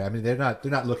either. I mean, they're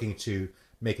not looking to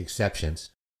make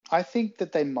exceptions. I think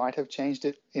that they might have changed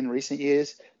it in recent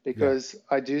years because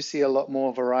I do see a lot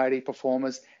more variety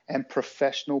performers and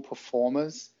professional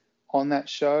performers on that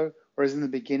show. Whereas in the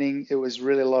beginning, it was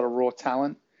really a lot of raw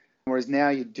talent. Whereas now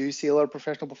you do see a lot of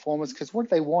professional performers because what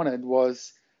they wanted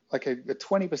was like a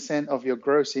 20% of your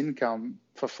gross income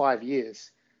for 5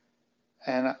 years.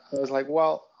 And I was like,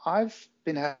 well, I've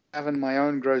been having my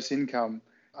own gross income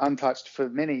untouched for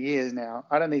many years now.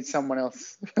 I don't need someone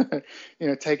else,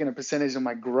 taking a percentage of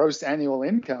my gross annual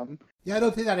income. Yeah, I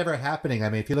don't think that ever happening. I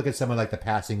mean, if you look at someone like the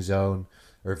Passing Zone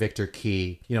or Victor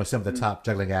Key, some of the top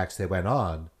juggling acts that went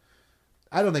on,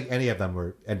 I don't think any of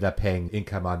them ended up paying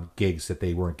income on gigs that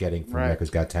they weren't getting from America's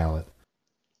Got Talent.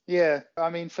 Yeah, I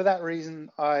mean, for that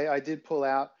reason, I did pull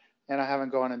out and I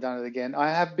haven't gone and done it again.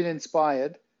 I have been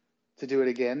inspired to do it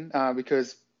again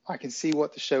because I can see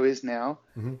what the show is now,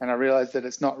 and I realize that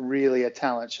it's not really a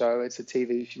talent show. It's a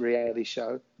TV reality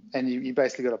show, and you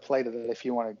basically got to play to that if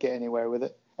you want to get anywhere with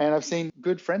it. And I've seen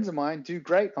good friends of mine do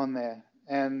great on there,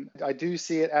 and I do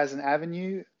see it as an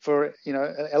avenue for,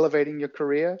 elevating your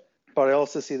career, but I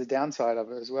also see the downside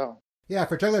of it as well. Yeah,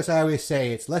 for jugglers, I always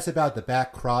say it's less about the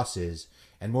back crosses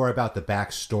and more about the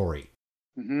back story.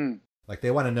 Mm-hmm. Like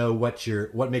they want to know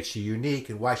what makes you unique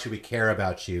and why should we care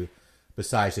about you,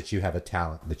 besides that you have a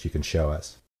talent that you can show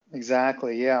us.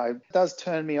 Exactly, yeah. It does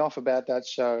turn me off about that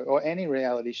show, or any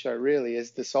reality show really,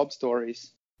 is the sob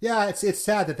stories. Yeah, it's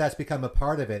sad that that's become a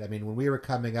part of it. I mean, when we were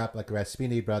coming up, like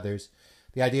Raspini Brothers,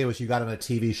 the idea was you got on a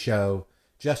TV show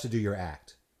just to do your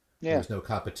act. Yeah. There was no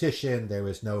competition. There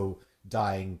was no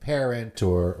dying parent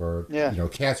or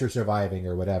cancer surviving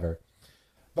or whatever.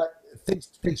 But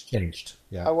things changed.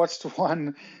 Yeah. I watched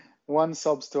one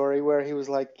sob story where he was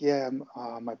like,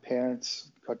 my parents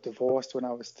got divorced when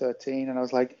I was 13. And I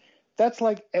was like, that's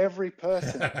like every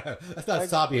person. That's not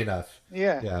sobby enough.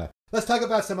 Yeah. Let's talk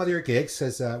about some other gigs,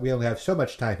 as we only have so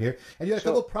much time here. And you had a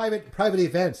couple private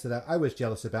events that I was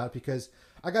jealous about because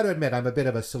I got to admit, I'm a bit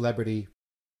of a celebrity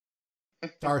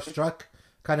starstruck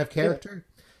kind of character.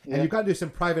 Yeah. And you've got to do some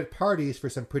private parties for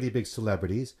some pretty big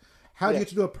celebrities. How do you get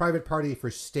to do a private party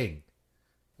for Sting?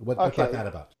 What's that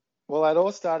about? Well, it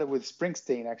all started with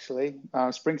Springsteen, actually.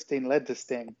 Springsteen led to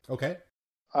Sting. Okay.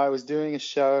 I was doing a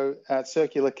show at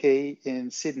Circular Quay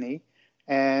in Sydney,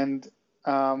 and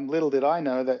little did I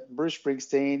know that Bruce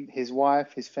Springsteen, his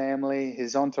wife, his family,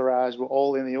 his entourage were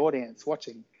all in the audience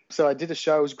watching. So I did a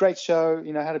show. It was a great show.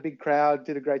 Had a big crowd,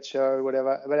 did a great show,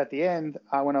 whatever. But at the end,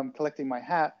 when I'm collecting my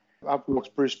hat, up walks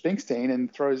Bruce Springsteen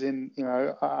and throws in,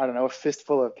 I don't know, a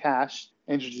fistful of cash,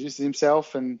 introduces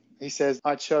himself, and he says,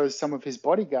 I chose some of his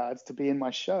bodyguards to be in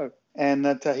my show. And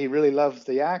that he really loves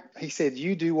the act. He said,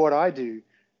 you do what I do.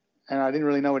 And I didn't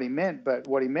really know what he meant, but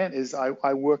what he meant is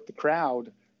I work the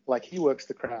crowd like he works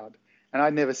the crowd. And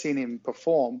I'd never seen him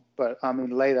perform, but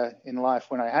later in life,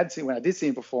 when I did see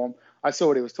him perform, I saw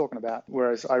what he was talking about,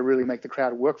 whereas I really make the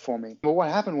crowd work for me. But what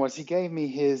happened was he gave me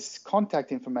his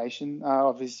contact information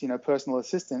of his personal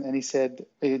assistant, and he said,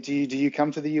 do you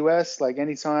come to the US? Like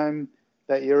anytime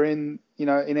that you're in,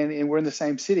 and we're in the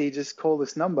same city, just call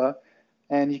this number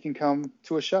and you can come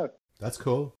to a show. That's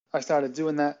cool. I started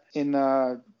doing that in,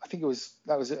 I think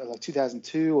that was like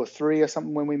 2002 or 3 or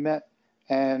something when we met.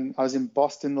 And I was in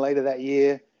Boston later that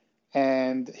year,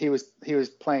 and he was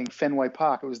playing Fenway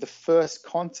Park. It was the first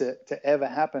concert to ever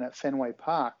happen at Fenway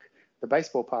Park, the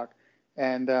baseball park.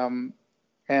 And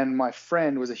my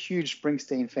friend was a huge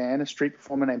Springsteen fan, a street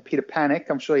performer named Peter Panic.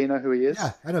 I'm sure you know who he is.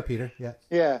 Yeah, I know Peter. Yeah.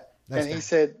 Yeah. Nice and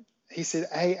guy. he said,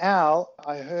 hey, Al,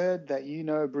 I heard that you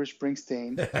know Bruce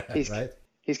Springsteen. Right.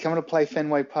 He's coming to play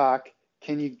Fenway Park.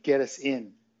 Can you get us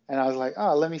in? And I was like,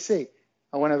 oh, let me see.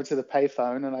 I went over to the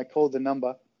payphone and I called the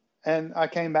number, and I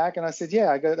came back and I said,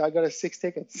 yeah, I got us 6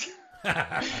 tickets.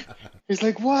 He's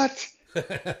like, what?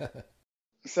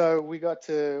 So we got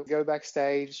to go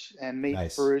backstage and meet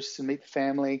Bruce and meet the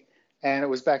family. And it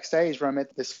was backstage where I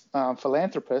met this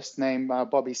philanthropist named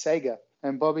Bobby Sager.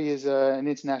 And Bobby is an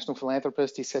international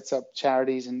philanthropist. He sets up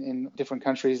charities in different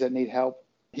countries that need help.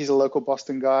 He's a local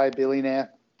Boston guy,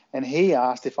 billionaire. And he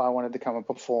asked if I wanted to come and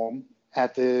perform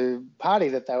at the party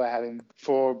that they were having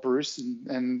for Bruce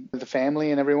and the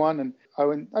family and everyone. And I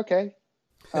went, okay,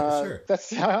 sure.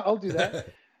 I'll do that.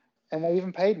 And they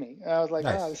even paid me. I was like,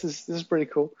 nice. Oh, this is pretty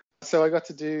cool. So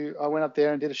I went up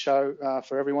there and did a show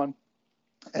for everyone.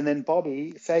 And then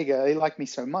Bobby Sager, he liked me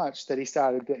so much that he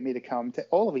started getting me to come to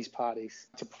all of his parties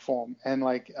to perform. And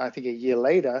I think a year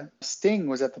later, Sting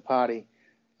was at the party.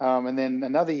 And then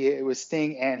another year it was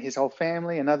Sting and his whole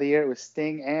family. Another year it was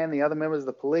Sting and the other members of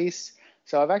the Police.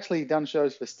 So I've actually done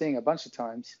shows for Sting a bunch of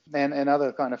times and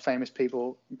other kind of famous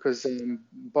people, because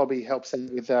Bobby helps out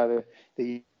with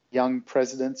the Young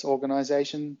Presidents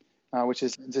Organization, which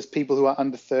is just people who are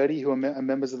under 30 who are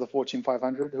members of the Fortune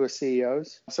 500 who are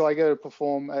CEOs. So I go to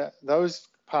perform at those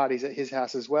parties at his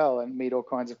house as well and meet all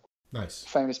kinds of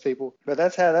famous people. But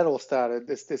that's how that all started.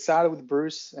 It started with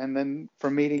Bruce, and then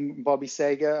from meeting Bobby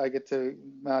Sager, I get to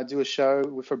do a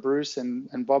show for Bruce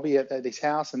and Bobby at his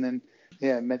house, and then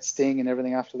met Sting and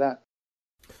everything after that.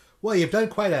 Well, you've done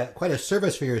quite a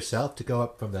service for yourself to go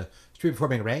up from the street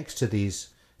performing ranks to these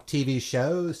TV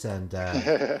shows and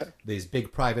these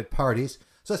big private parties.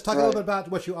 So let's talk a little bit about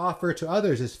what you offer to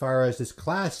others as far as this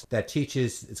class that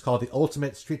teaches. It's called the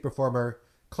Ultimate Street Performer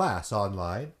Class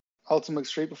online. Ultimate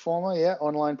Street Performer,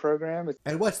 online program.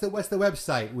 And what's the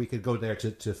website we could go there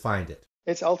to find it?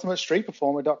 It's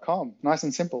ultimatestreetperformer.com. Nice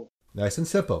and simple. Nice and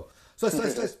simple. So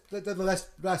let's the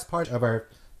last part of our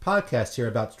podcast here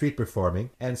about street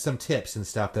performing and some tips and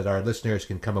stuff that our listeners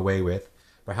can come away with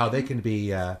for how they can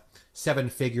be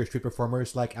 7-figure street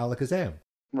performers like Alakazam.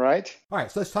 Right. All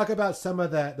right, so let's talk about some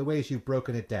of the ways you've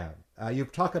broken it down.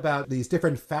 You've talked about these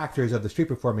different factors of the street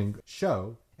performing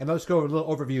show, and let's go over a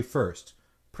little overview first.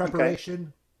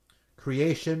 Preparation,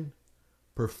 creation,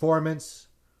 performance,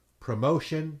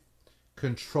 promotion,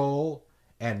 control,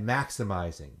 and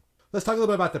maximizing. Let's talk a little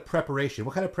bit about the preparation.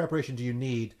 What kind of preparation do you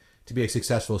need to be a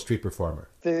successful street performer?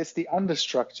 It's the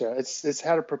understructure. It's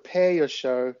how to prepare your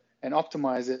show and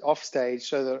optimize it off stage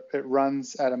so that it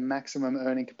runs at a maximum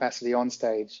earning capacity on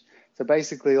stage. So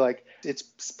basically,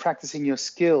 it's practicing your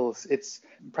skills, it's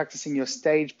practicing your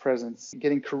stage presence,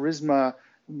 getting charisma,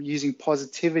 using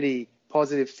positivity,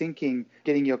 positive thinking,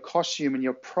 getting your costume and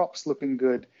your props looking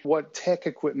good, what tech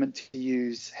equipment to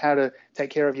use, how to take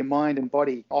care of your mind and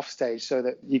body off stage so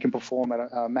that you can perform at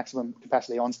a maximum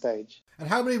capacity on stage. And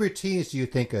how many routines do you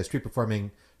think a street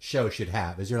performing show should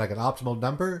have? Is there an optimal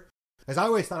number? Because I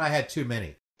always thought I had too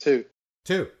many. Two.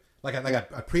 Like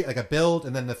a build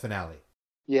and then the finale.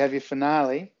 You have your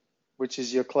finale, which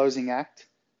is your closing act,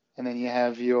 and then you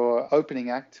have your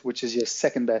opening act, which is your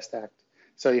second best act.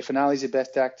 So your finale is your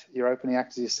best act, your opening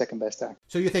act is your second best act.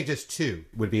 So you think just 2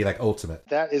 would be ultimate?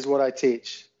 That is what I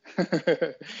teach.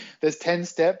 There's 10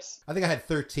 steps. I think I had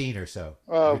 13 or so.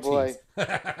 Oh, routines. Boy.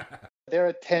 There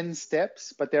are 10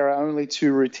 steps, but there are only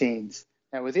 2 routines.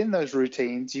 Now, within those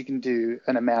routines, you can do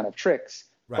an amount of tricks.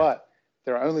 Right. But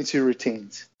There are only two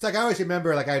routines. It's like I always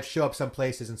remember, like I'd show up some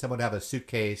places and someone would have a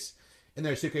suitcase. In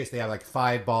their suitcase, they have like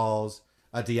 5 balls,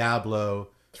 a Diablo,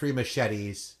 3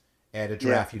 machetes, and a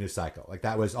giraffe unicycle. Like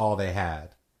that was all they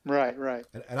had. Right.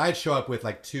 And I'd show up with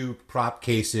like 2 prop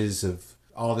cases of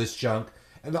all this junk.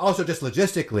 And also just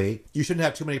logistically, you shouldn't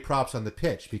have too many props on the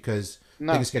pitch because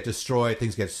things get destroyed,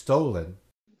 things get stolen.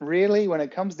 Really, when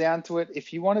it comes down to it,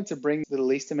 if you wanted to bring the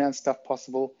least amount of stuff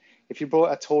possible, if you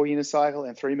brought a tour unicycle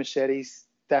and 3 machetes,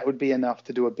 that would be enough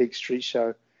to do a big street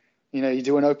show. You know, you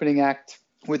do an opening act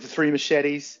with the 3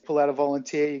 machetes, pull out a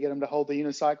volunteer, you get them to hold the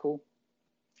unicycle,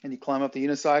 and you climb up the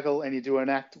unicycle and you do an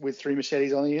act with 3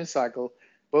 machetes on the unicycle.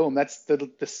 Boom, that's the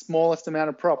smallest amount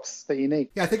of props that you need.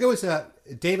 Yeah, I think it was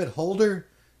David Holder.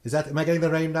 Am I getting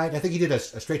the right night? I think he did a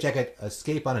straitjacket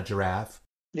escape on a giraffe.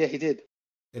 Yeah, he did.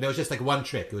 And it was just like one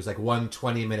trick. It was like 1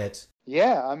 20-minute.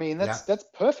 Yeah, I mean, that's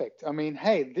perfect. I mean,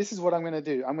 hey, this is what I'm going to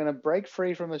do. I'm going to break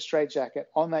free from the straitjacket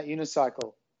on that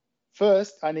unicycle.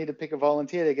 First, I need to pick a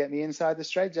volunteer to get me inside the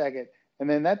straitjacket. And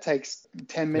then that takes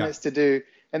 10 minutes to do.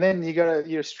 And then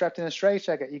you're strapped in a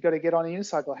straitjacket. You got to get on a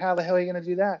unicycle. How the hell are you going to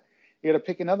do that? You got to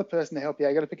pick another person to help you.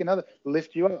 You got to pick another,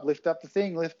 lift you up, lift up the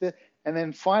thing, and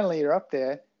then finally you're up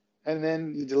there, and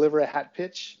then you deliver a hat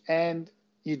pitch, and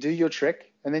you do your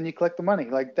trick, and then you collect the money.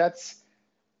 Like that's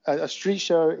a street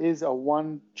show is a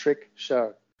one-trick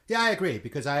show. Yeah, I agree,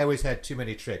 because I always had too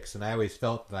many tricks, and I always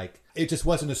felt like it just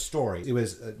wasn't a story. It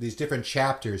was these different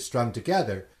chapters strung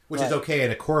together, which is okay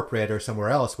in a corporate or somewhere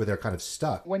else where they're kind of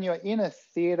stuck. When you're in a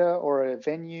theater or a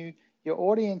venue, your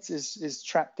audience is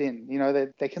trapped in. You know,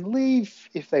 they can leave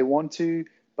if they want to,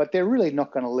 but they're really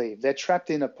not going to leave. They're trapped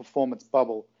in a performance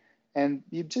bubble. And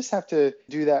you just have to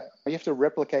do that. You have to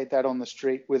replicate that on the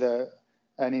street with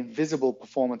an invisible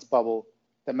performance bubble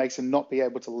that makes them not be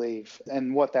able to leave.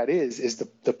 And what that is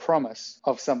the promise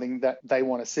of something that they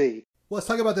want to see. Well, let's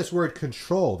talk about this word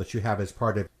control that you have as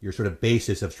part of your sort of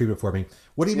basis of street performing.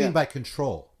 What do you mean by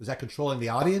control? Is that controlling the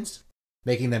audience?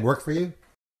 Making them work for you?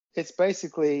 It's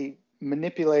basically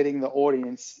manipulating the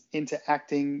audience into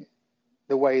acting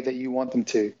the way that you want them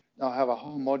to. I have a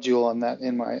whole module on that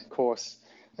in my course.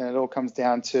 And it all comes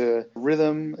down to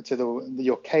rhythm, to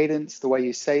your cadence, the way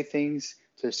you say things,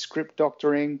 to script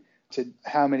doctoring, to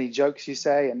how many jokes you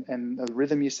say and the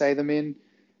rhythm you say them in.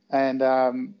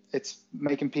 And it's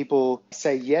making people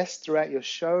say yes throughout your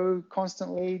show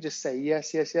constantly. Just say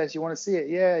yes, yes, yes. You want to see it?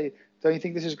 Yeah. Don't you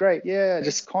think this is great? Yeah.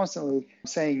 Just constantly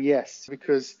saying yes,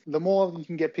 because the more you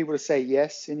can get people to say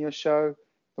yes in your show,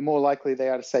 the more likely they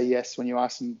are to say yes when you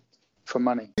ask them for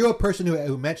money. Are you a person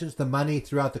who mentions the money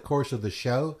throughout the course of the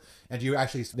show, and do you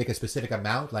actually make a specific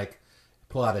amount, like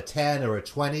pull out a 10 or a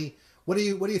 20? What do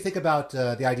you think about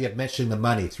the idea of mentioning the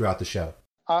money throughout the show?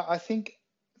 I think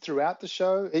throughout the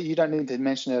show, you don't need to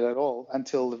mention it at all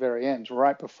until the very end.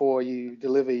 Right before you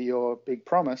deliver your big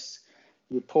promise,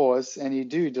 you pause and you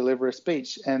do deliver a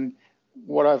speech. And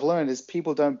what I've learned is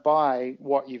people don't buy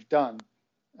what you've done.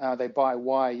 They buy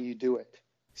why you do it.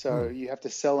 So you have to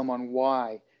sell them on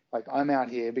why. Like, I'm out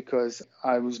here because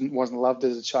I wasn't loved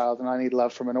as a child and I need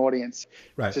love from an audience.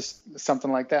 Right. Just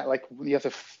something like that. Like, you have to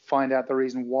find out the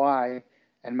reason why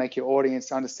and make your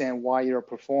audience understand why you're a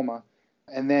performer.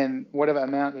 And then whatever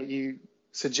amount that you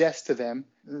suggest to them,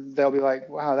 they'll be like,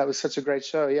 wow, that was such a great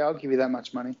show. Yeah, I'll give you that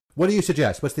much money. What do you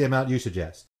suggest? What's the amount you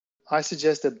suggest? I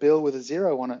suggest a bill with a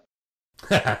 0 on it.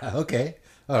 Okay.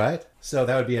 All right. So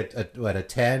that would be a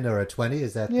 10 or a 20?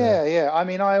 Is that? Yeah. I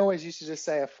mean, I always used to just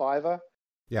say a $5.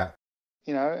 Yeah.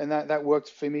 You know, and that worked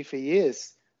for me for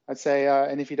years. I'd say,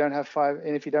 and if you don't have 5,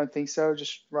 and if you don't think so,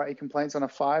 just write your complaints on a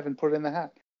 5 and put it in the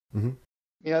hat. Mm-hmm.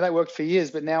 You know, that worked for years,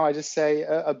 but now I just say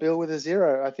a bill with a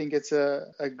 0. I think it's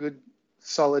a good,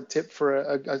 solid tip for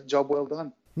a job well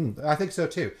done. I think so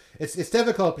too. It's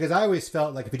difficult because I always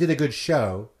felt like if you did a good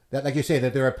show, that, like you say,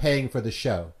 that they were paying for the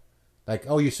show. Like,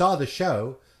 oh, you saw the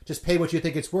show, just pay what you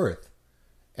think it's worth.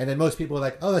 And then most people are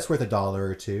like, oh, that's worth $1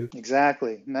 or $2.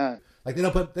 Exactly. No. Like they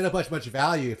don't put much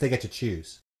value if they get to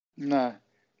choose. No.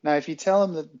 If you tell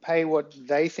them to pay what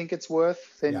they think it's worth,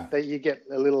 then you get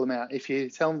a little amount. If you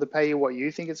tell them to pay you what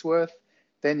you think it's worth,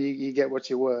 then you get what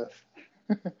you're worth.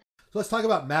 So let's talk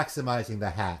about maximizing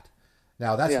the hat.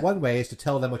 Now, that's one way is to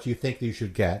tell them what you think you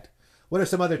should get. What are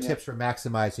some other tips for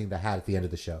maximizing the hat at the end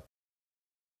of the show?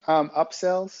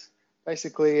 Upsells,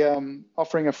 basically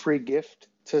offering a free gift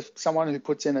to someone who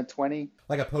puts in a 20.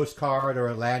 Like a postcard or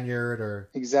a lanyard or...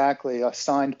 Exactly. A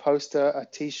signed poster, a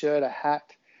T-shirt, a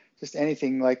hat, just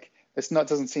anything. Like,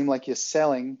 doesn't seem like you're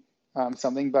selling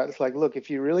something, but it's like, look,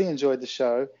 if you really enjoyed the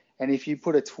show and if you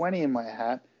put a 20 in my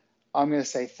hat, I'm going to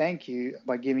say thank you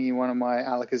by giving you one of my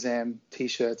Alakazam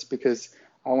T-shirts because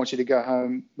I want you to go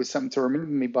home with something to remember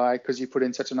me by because you put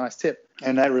in such a nice tip.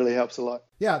 And that really helps a lot.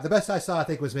 Yeah, the best I saw, I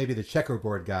think, was maybe the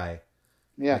checkerboard guy.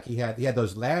 Yeah. Like he had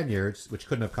those lanyards, which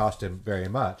couldn't have cost him very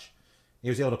much. He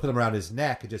was able to put them around his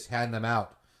neck and just hand them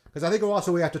out. Because I think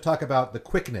also we have to talk about the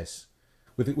quickness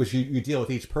with which you deal with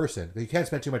each person. You can't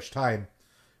spend too much time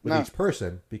with each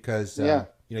person because you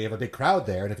have a big crowd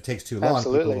there, and if it takes too long,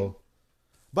 Absolutely. people will...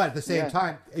 But at the same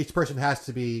time, each person has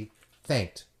to be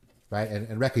thanked, right,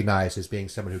 and recognized as being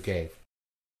someone who gave.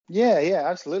 Yeah,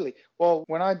 absolutely. Well,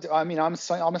 I'm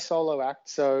a solo act,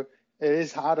 so it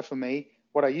is harder for me.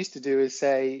 What I used to do is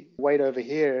say, wait over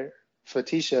here for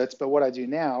T-shirts, but what I do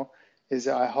now is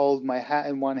I hold my hat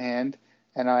in one hand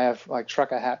and I have like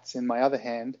trucker hats in my other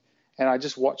hand, and I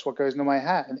just watch what goes into my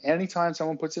hat. And anytime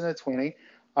someone puts in a 20,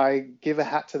 I give a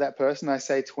hat to that person. I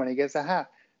say 20 gets a hat,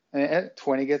 and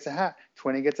 20 gets a hat,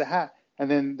 20 gets a hat. And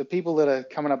then the people that are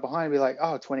coming up behind be like,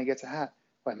 oh, 20 gets a hat.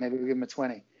 Like maybe we'll give them a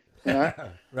 20, you know?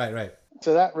 Right.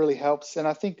 So that really helps. And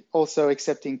I think also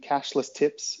accepting cashless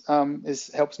tips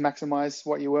helps maximize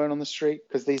what you earn on the street,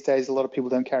 because these days a lot of people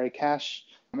don't carry cash.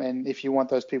 And if you want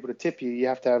those people to tip you, you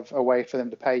have to have a way for them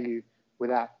to pay you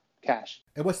without cash.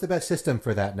 And what's the best system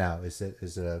for that now? Is it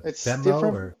It's Venmo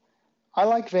different. or? I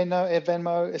like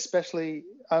Venmo, especially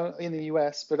in the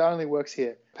US, but it only works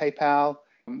here. PayPal.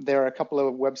 There are a couple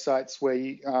of websites where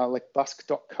you like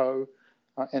busk.co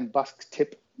and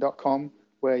busktip.com,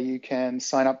 where you can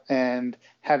sign up and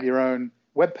have your own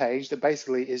web page that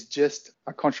basically is just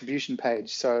a contribution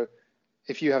page. So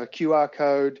if you have a QR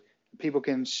code, people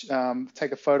can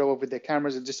take a photo of with their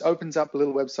cameras. It just opens up a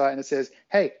little website and it says,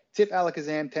 hey, tip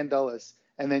Alakazam $10.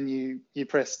 And then you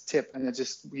press tip, and it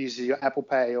just uses your Apple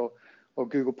Pay or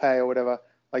Google Pay or whatever.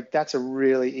 Like, that's a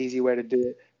really easy way to do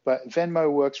it. But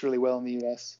Venmo works really well in the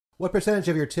US. What percentage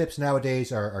of your tips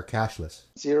nowadays are cashless?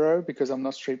 0, because I'm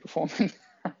not street performing.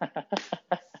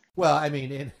 Well, I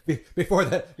mean, before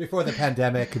the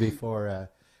pandemic,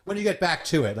 when you get back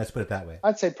to it, let's put it that way.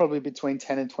 I'd say probably between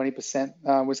 10 and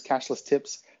 20% was cashless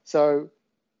tips. So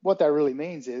what that really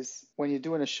means is when you're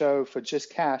doing a show for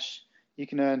just cash, you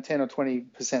can earn 10 or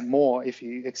 20% more if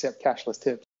you accept cashless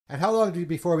tips. And how long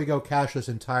before we go cashless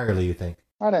entirely, you think?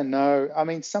 I don't know. I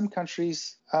mean, some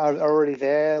countries are already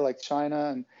there, like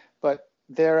China, but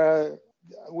there are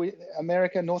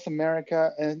North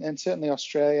America, and certainly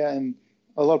Australia and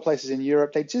a lot of places in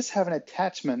Europe, they just have an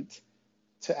attachment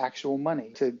to actual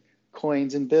money, to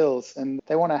coins and bills, and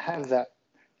they want to have that,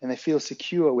 and they feel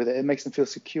secure with it. It makes them feel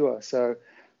secure. So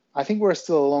I think we're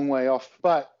still a long way off,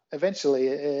 but eventually,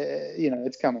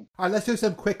 it's coming. All right, let's do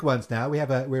some quick ones now.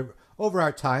 We're over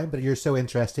our time, but you're so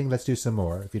interesting. Let's do some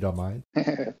more, if you don't mind.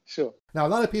 Sure. Now, a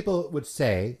lot of people would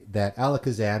say that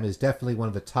Alakazam is definitely one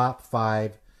of the top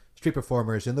 5 street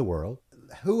performers in the world.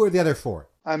 Who are the other 4?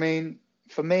 I mean,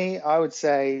 for me, I would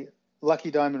say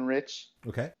Lucky Diamond Rich.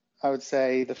 Okay. I would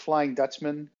say the Flying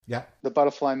Dutchman. Yeah. The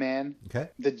Butterfly Man. Okay.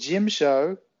 The Jim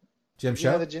Show. Jim Show?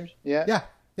 You know the Jim? Yeah.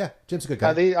 Yeah. Jim's a good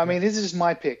guy. These are just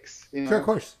my picks. Sure, of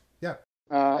course. Yeah.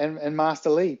 And Master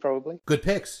Lee, probably. Good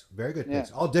picks. Very good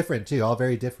picks. All different, too. All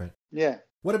very different. Yeah.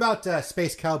 What about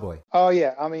Space Cowboy? Oh,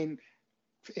 yeah. I mean,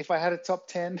 if I had a top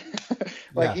 10,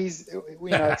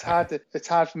 it's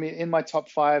hard for me. In my top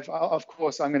 5, of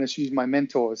course, I'm going to choose my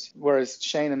mentors. Whereas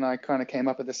Shane and I kind of came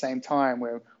up at the same time,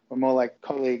 where we're more like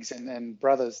colleagues and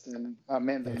brothers than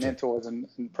mentors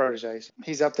and proteges.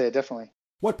 He's up there, definitely.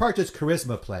 What part does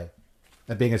charisma play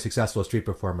in being a successful street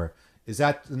performer? Is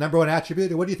that the number one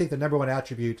attribute? Or what do you think the number one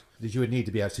attribute that you would need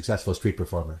to be a successful street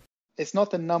performer? It's not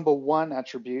the number one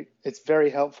attribute. It's very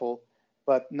helpful.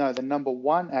 But no, the number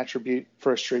one attribute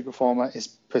for a street performer is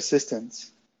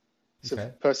persistence.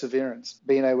 So perseverance,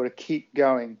 being able to keep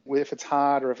going, if it's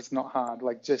hard or if it's not hard,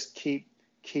 like just keep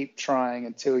trying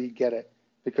until you get it.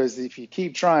 Because if you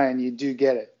keep trying, you do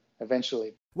get it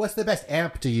eventually. What's the best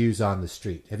amp to use on the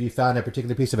street? Have you found a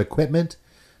particular piece of equipment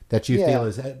that you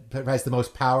feel provides the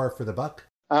most power for the buck?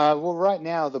 Well, right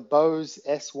now, the Bose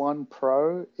S1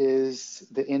 Pro is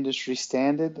the industry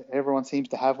standard. Everyone seems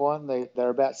to have one. They're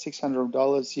about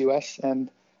 $600 US,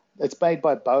 and it's made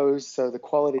by Bose, so the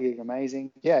quality is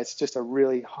amazing. Yeah, it's just a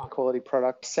really high-quality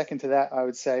product. Second to that, I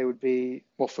would say would be,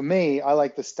 well, for me, I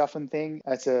like the Stuffin' Thing.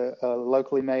 It's a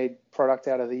locally made product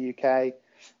out of the UK,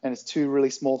 and it's 2 really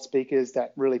small speakers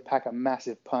that really pack a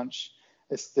massive punch.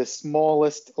 It's the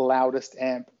smallest, loudest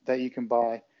amp that you can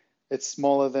buy. It's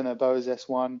smaller than a Bose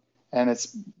S1, and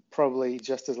it's probably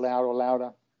just as loud or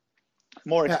louder.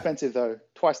 More expensive, though,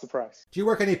 twice the price. Do you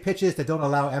work any pitches that don't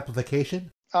allow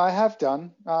amplification? I have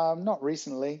done, not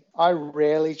recently. I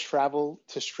rarely travel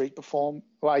to street perform.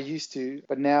 Well, I used to,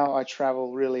 but now I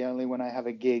travel really only when I have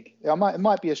a gig. It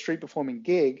might be a street performing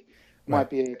gig, It might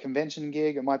be a convention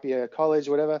gig, it might be a college,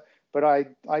 whatever. But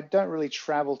I don't really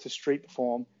travel to street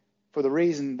perform for the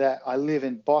reason that I live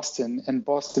in Boston, and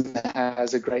Boston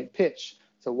has a great pitch.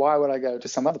 So why would I go to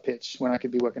some other pitch when I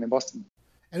could be working in Boston?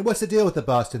 And what's the deal with the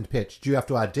Boston pitch? Do you have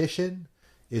to audition?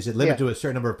 Is it limited to a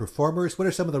certain number of performers? What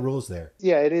are some of the rules there?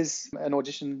 Yeah, it is an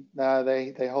audition.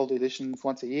 They hold auditions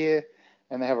once a year,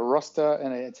 and they have a roster,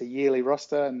 and it's a yearly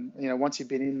roster. And once you've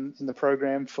been in the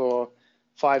program for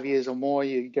 5 years or more,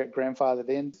 you get grandfathered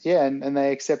in. Yeah, and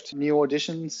they accept new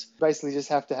auditions. Basically, just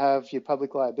have to have your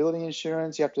public liability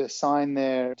insurance. You have to sign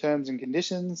their terms and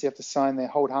conditions. You have to sign their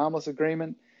hold harmless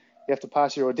agreement. You have to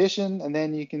pass your audition, and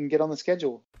then you can get on the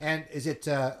schedule. And is it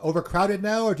overcrowded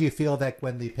now, or do you feel that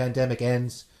when the pandemic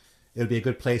ends, it'll be a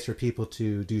good place for people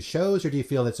to do shows, or do you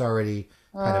feel it's already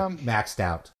kind of maxed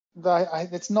out?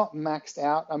 It's not maxed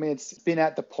out. I mean, it's been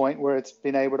at the point where it's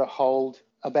been able to hold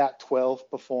about 12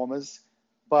 performers.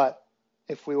 But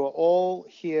if we were all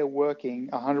here working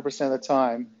 100% of the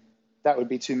time, that would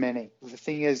be too many. The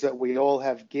thing is that we all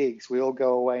have gigs. We all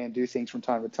go away and do things from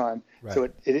time to time. Right. So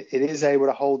it is able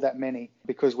to hold that many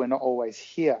because we're not always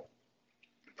here.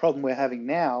 The problem we're having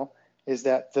now is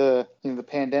that the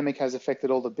pandemic has affected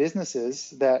all the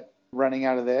businesses that are running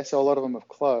out of there. So a lot of them have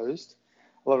closed.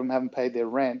 A lot of them haven't paid their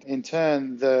rent. In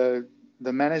turn, the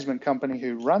management company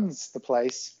who runs the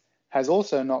place has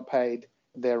also not paid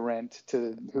their rent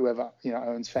to whoever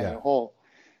owns Faneuil Hall.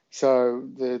 So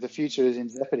the future is in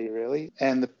jeopardy, really.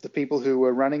 And the people who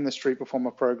were running the street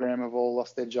performer program have all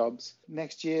lost their jobs.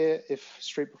 Next year, if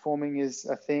street performing is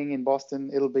a thing in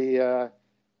Boston, it'll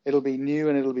be new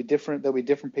and it'll be different. There'll be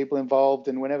different people involved,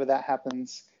 and whenever that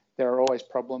happens, there are always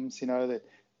problems. That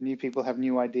new people have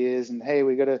new ideas, and hey,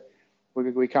 we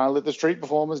can't let the street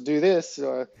performers do this.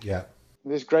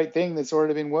 This great thing that's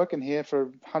already been working here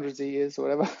for hundreds of years or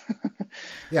whatever.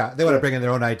 Yeah, they want to bring in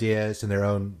their own ideas and their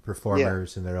own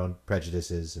performers and their own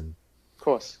prejudices. And of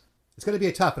course. It's going to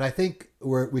be tough, but I think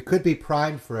we could be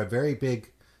primed for a very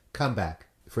big comeback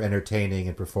for entertaining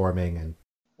and performing. And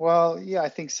well, yeah, I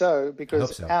think so,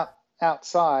 because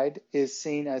outside is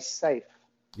seen as safe.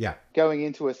 Yeah. Going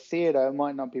into a theater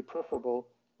might not be preferable,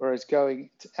 whereas going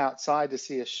outside to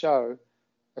see a show,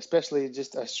 especially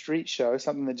just a street show,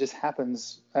 something that just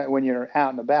happens when you're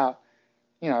out and about,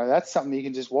 that's something you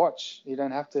can just watch. You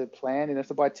don't have to plan. You don't have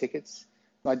to buy tickets.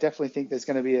 I definitely think there's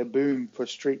going to be a boom for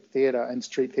street theater and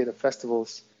street theater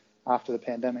festivals after the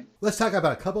pandemic. Let's talk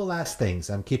about a couple last things.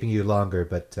 I'm keeping you longer,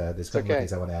 but there's a couple of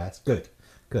things I want to ask. Good.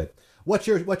 What's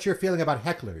your feeling about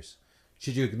hecklers?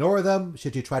 Should you ignore them?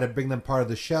 Should you try to bring them part of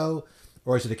the show?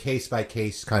 Or is it a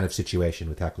case-by-case kind of situation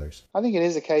with hecklers? I think it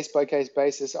is a case-by-case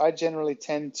basis. I generally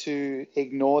tend to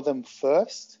ignore them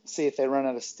first, see if they run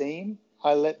out of steam.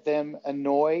 I let them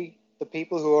annoy the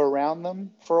people who are around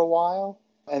them for a while,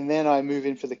 and then I move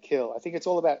in for the kill. I think it's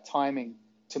all about timing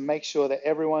to make sure that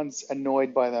everyone's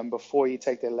annoyed by them before you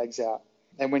take their legs out.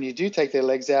 And when you do take their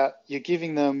legs out, you're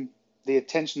giving them the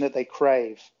attention that they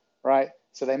crave, right?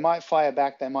 So they might fire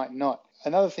back, they might not.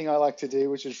 Another thing I like to do,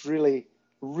 which is really,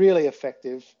 really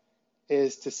effective,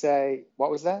 is to say,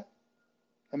 "What was that?"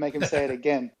 and make them say it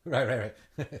again. Right.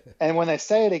 And when they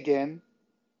say it again,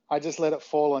 I just let it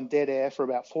fall on dead air for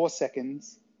about 4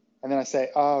 seconds. And then I say,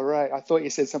 "Oh, right, I thought you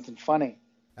said something funny."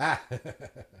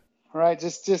 Right,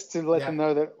 just to let them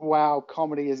know that, wow,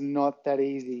 comedy is not that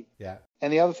easy. Yeah.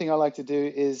 And the other thing I like to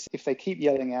do is, if they keep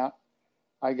yelling out,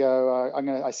 I go,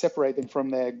 I separate them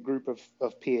from their group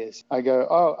of peers. I go,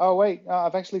 oh wait,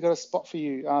 I've actually got a spot for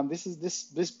you.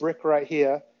 This brick right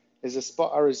here is a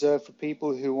spot I reserve for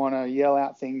people who want to yell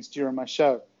out things during my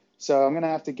show. So I'm going to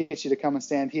have to get you to come and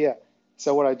stand here.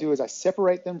 So what I do is I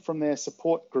separate them from their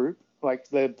support group, like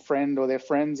their friend or their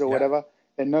friends or whatever.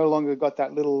 They're no longer got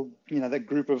that little, that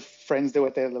group of friends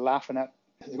that they're laughing at,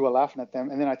 who are laughing at them.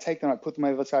 And then I take them, I put them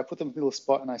over, so I put them in a little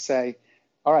spot and I say,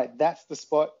 all right, that's the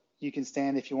spot you can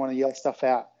stand if you want to yell stuff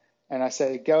out. And I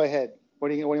say, go ahead. What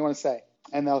do you want to say?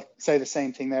 And they'll say the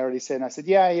same thing they already said. And I said,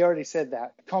 yeah, you already said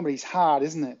that. Comedy's hard,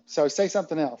 isn't it? So say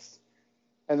something else.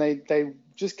 And they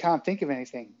just can't think of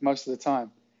anything most of the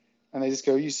time. And they just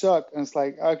go, you suck. And it's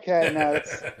like, okay, no,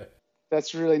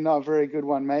 that's really not a very good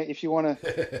one, mate. If you want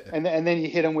to, and then you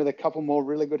hit them with a couple more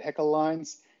really good heckle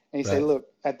lines. And you say, look,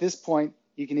 at this point,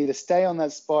 you can either stay on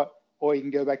that spot or you can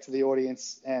go back to the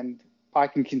audience and I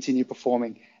can continue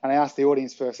performing. And I ask the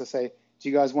audience first. I say, do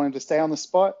you guys want him to stay on the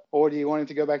spot or do you want him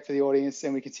to go back to the audience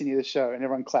and we continue the show? And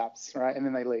everyone claps, right? And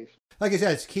then they leave. Like I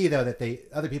said, it's key, though, that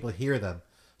other people hear them.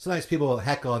 Sometimes people will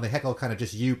heckle and they heckle kind of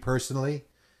just you personally.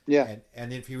 Yeah.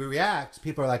 And if you react,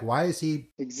 people are like, why is he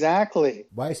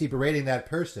berating that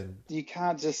person? You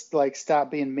can't just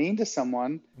start being mean to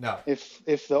someone. No.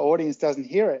 If the audience doesn't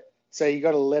hear it. So you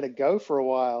got to let it go for a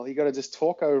while. You got to just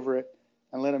talk over it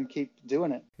and let them keep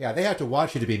doing it. Yeah, they have to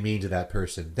want you to be mean to that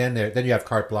person. Then you have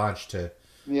carte blanche to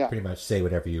pretty much say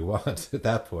whatever you want at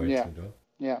that point. Yeah. You know?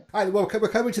 Yeah. All right, well, we're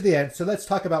coming to the end, so let's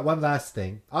talk about one last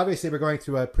thing. Obviously, we're going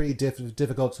through a pretty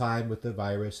difficult time with the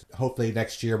virus. Hopefully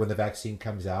next year when the vaccine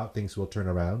comes out, things will turn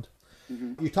around.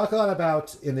 Mm-hmm. You talk a lot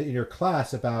about, in your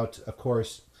class, about, of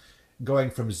course,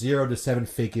 going from 0 to 7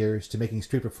 figures to making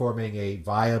street performing a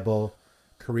viable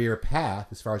career path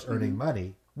as far as earning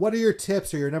money. What are your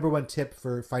tips or your number one tip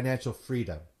for financial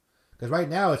freedom? Because right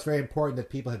now it's very important that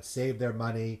people have saved their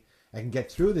money and can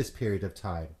get through this period of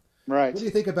time. Right. What do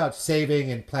you think about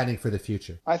saving and planning for the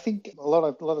future? I think a lot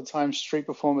of times street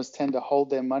performers tend to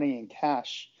hold their money in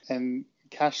cash, and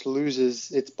cash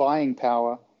loses its buying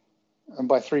power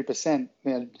by 3%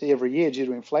 every year due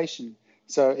to inflation.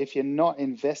 So if you're not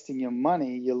investing your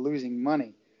money, you're losing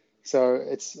money. So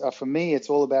it's for me, it's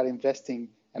all about investing,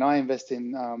 and I invest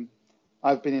in.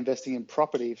 I've been investing in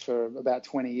property for about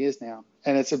 20 years now,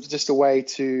 and it's just a way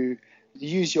to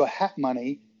use your hat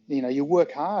money. You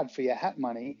work hard for your hat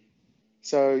money,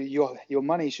 so your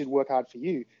money should work hard for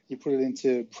you. You put it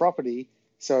into property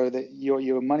so that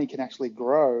your money can actually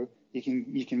grow. You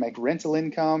can make rental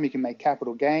income, you can make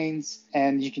capital gains,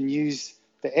 and you can use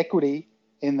the equity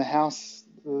in the house,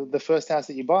 the first house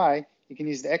that you buy. You can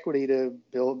use the equity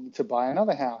to buy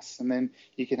another house, and then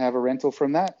you can have a rental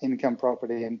from that income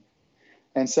property,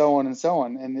 and so on and so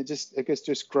on. And it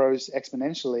just grows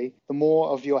exponentially. The more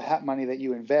of your hat money that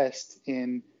you invest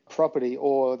in property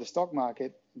or the stock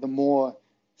market, the more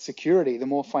security, the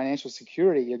more financial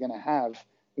security you're going to have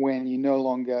when you no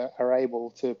longer are able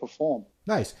to perform.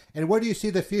 Nice. And where do you see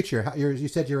the future? You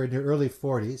said you're in your early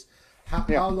 40s.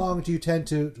 How long do you tend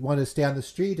to want to stay on the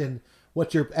street, and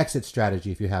what's your exit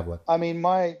strategy if you have one? I mean,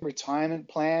 my retirement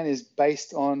plan is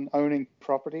based on owning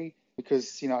property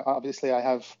because, obviously I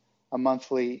have a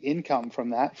monthly income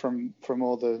from that, from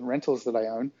all the rentals that I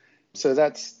own. So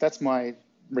that's my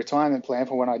retirement plan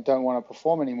for when I don't want to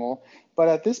perform anymore. But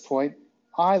at this point,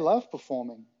 I love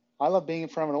performing. I love being in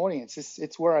front of an audience.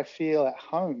 It's where I feel at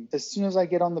home. As soon as I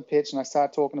get on the pitch and I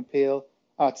start talking to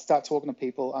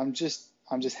people, I'm just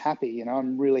happy.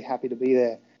 I'm really happy to be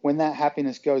there. When that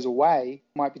happiness goes away,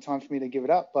 it might be time for me to give it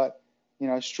up. But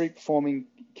street performing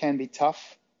can be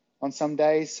tough on some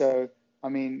days. So I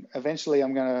mean, eventually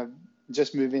I'm going to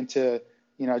just move into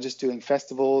just doing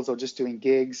festivals or just doing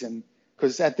gigs, and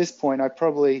because at this point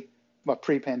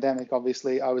pre-pandemic,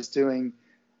 obviously I was doing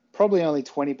probably only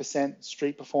 20%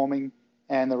 street performing,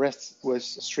 and the rest was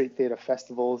street theater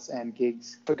festivals and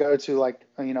gigs. If I go to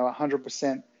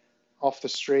 100% off the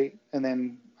street, and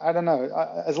then I don't know,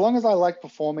 as long as I like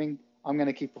performing, I'm going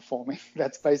to keep performing.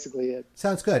 That's basically it.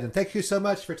 Sounds good. And thank you so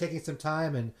much for taking some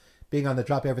time and being on the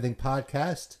Drop Everything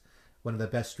podcast. One of the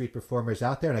best street performers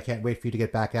out there, and I can't wait for you to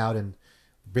get back out and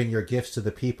bring your gifts to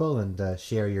the people and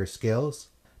share your skills.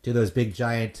 Do those big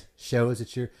giant shows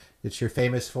that you're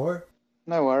famous for.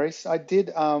 No worries. I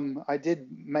did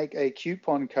make a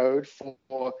coupon code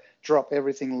for Drop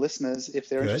Everything listeners if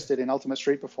they're interested in Ultimate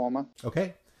Street Performer.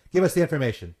 Okay, give us the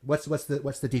information. What's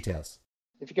the details?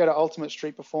 If you go to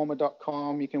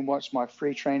ultimatestreetperformer.com, you can watch my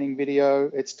free training video.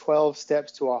 It's 12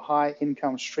 steps to a high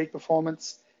income street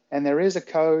performance. And there is a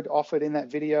code offered in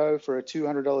that video for a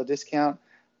 $200 discount,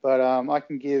 but I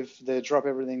can give the Drop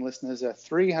Everything listeners a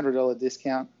 $300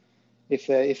 discount. If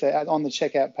they're on the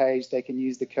checkout page, they can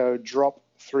use the code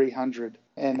DROP300,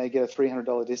 and they get a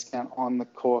 $300 discount on the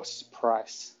course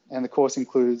price. And the course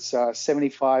includes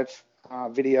 75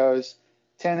 videos,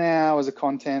 10 hours of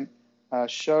content,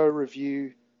 show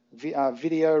review,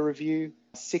 video review,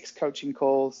 6 coaching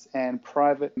calls, and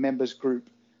private members group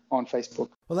on Facebook.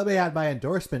 Well, let me add my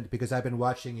endorsement, because I've been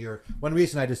watching one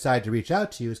reason I decided to reach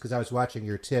out to you is because I was watching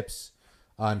your tips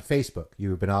on Facebook.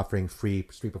 You've been offering free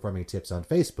street performing tips on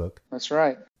Facebook. That's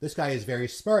right. This guy is very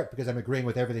smart because I'm agreeing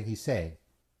with everything he's saying.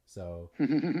 So,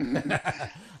 no,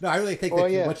 I really think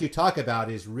what you talk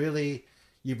about is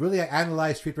you've really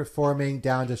analyzed street performing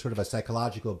down to sort of a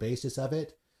psychological basis of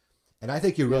it. And I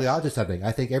think you're really onto something.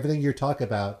 I think everything you talk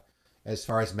about as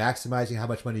far as maximizing how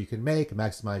much money you can make,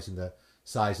 maximizing the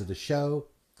size of the show,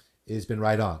 has been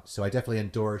right on. So I definitely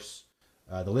endorse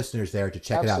the listeners there to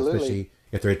check it out, especially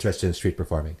if they're interested in street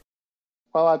performing.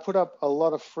 Well, I put up a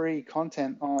lot of free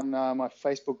content on my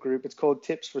Facebook group. It's called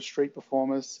Tips for Street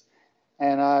Performers.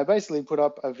 And I basically put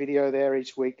up a video there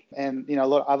each week. And, a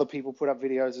lot of other people put up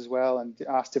videos as well and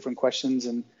ask different questions.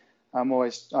 And I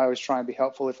always try and be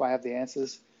helpful if I have the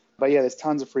answers. But yeah, there's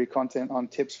tons of free content on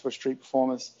Tips for Street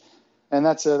Performers. And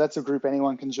that's a group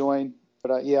anyone can join.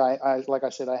 But I like I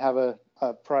said, I have a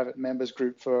private members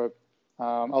group for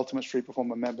Ultimate Street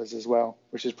Performer members as well,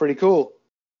 which is pretty cool.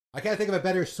 I can't think of a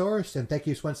better source, and thank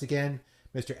you once again,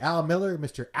 Mr. Al Miller,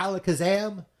 Mr.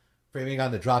 Alakazam, for being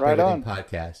on the Drop Everything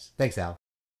podcast. Thanks, Al.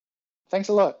 Thanks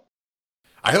a lot.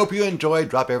 I hope you enjoyed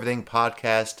Drop Everything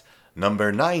podcast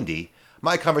number 90,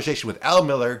 my conversation with Al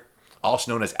Miller,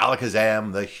 also known as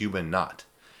Alakazam, the Human Knot.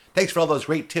 Thanks for all those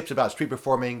great tips about street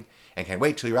performing, and can't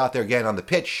wait till you're out there again on the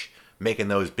pitch making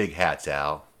those big hats,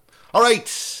 Al. All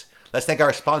right, let's thank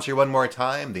our sponsor one more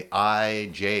time, the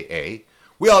IJA.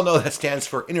 We all know that stands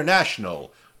for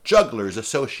International Jugglers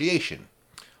Association.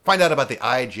 Find out about the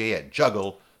IJA at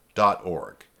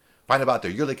juggle.org. Find out about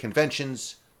their yearly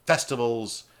conventions,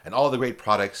 festivals, and all the great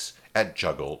products at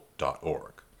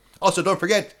juggle.org. Also, don't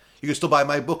forget, you can still buy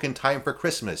my book In Time for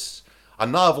Christmas, a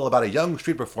novel about a young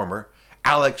street performer,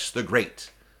 Alex the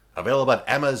Great, available at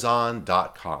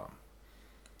Amazon.com.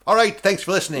 All right, thanks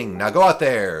for listening. Now go out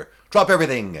there, drop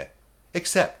everything,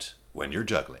 except when you're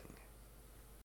juggling.